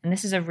 And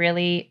this is a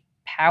really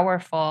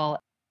powerful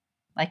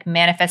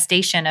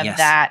manifestation of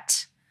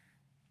that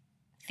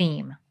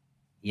theme.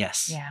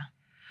 Yes. Yeah.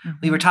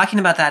 We were talking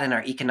about that in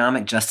our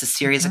economic justice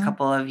series a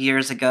couple of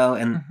years ago,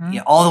 and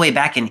all the way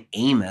back in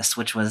Amos,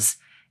 which was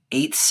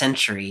 8th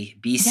century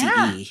BCE.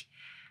 Yeah.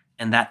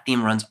 And that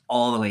theme runs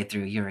all the way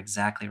through. You're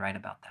exactly right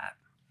about that.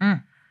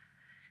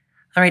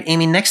 All right,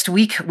 Amy, next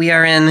week we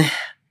are in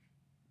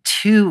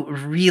 2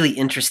 really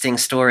interesting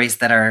stories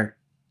that are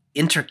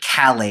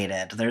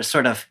intercalated. They're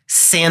sort of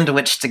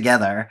sandwiched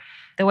together.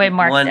 The way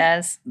Mark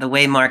does. The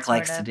way Mark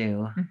likes to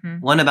do.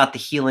 One about the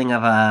healing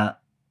of a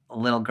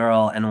little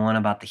girl and one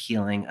about the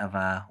healing of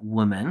a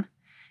woman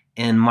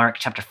in Mark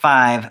chapter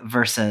 5,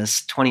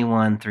 verses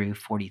 21 through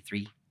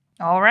 43.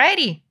 All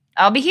righty.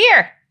 I'll be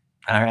here.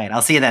 All right.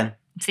 I'll see you then.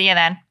 See you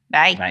then.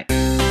 Bye. Bye.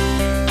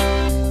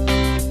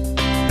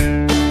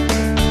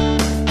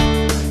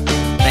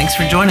 Thanks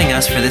for joining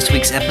us for this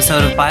week's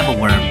episode of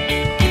BibleWorm.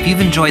 If you've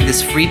enjoyed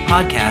this free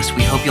podcast,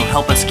 we hope you'll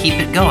help us keep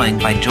it going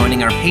by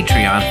joining our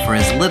Patreon for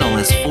as little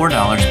as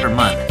 $4 per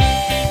month.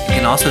 You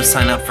can also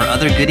sign up for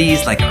other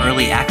goodies like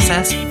early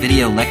access,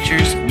 video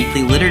lectures,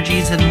 weekly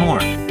liturgies, and more.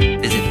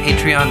 Visit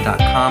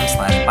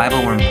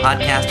patreon.com/BibleWorm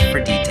podcast for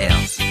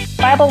details.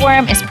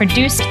 BibleWorm is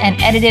produced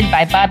and edited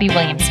by Bobby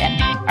Williamson.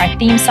 Our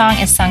theme song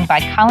is sung by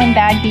Colin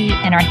Bagby,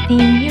 and our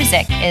theme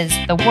music is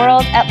The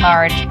World at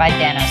Large by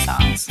Dano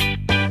Songs.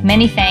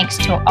 Many thanks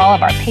to all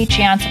of our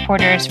Patreon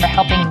supporters for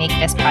helping make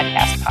this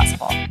podcast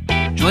possible.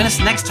 Join us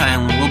next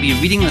time when we'll be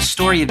reading the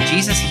story of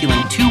Jesus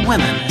healing 2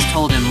 women as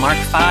told in Mark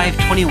 5,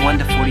 21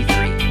 to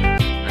 43.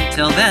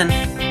 Until then,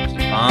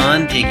 keep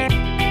on digging.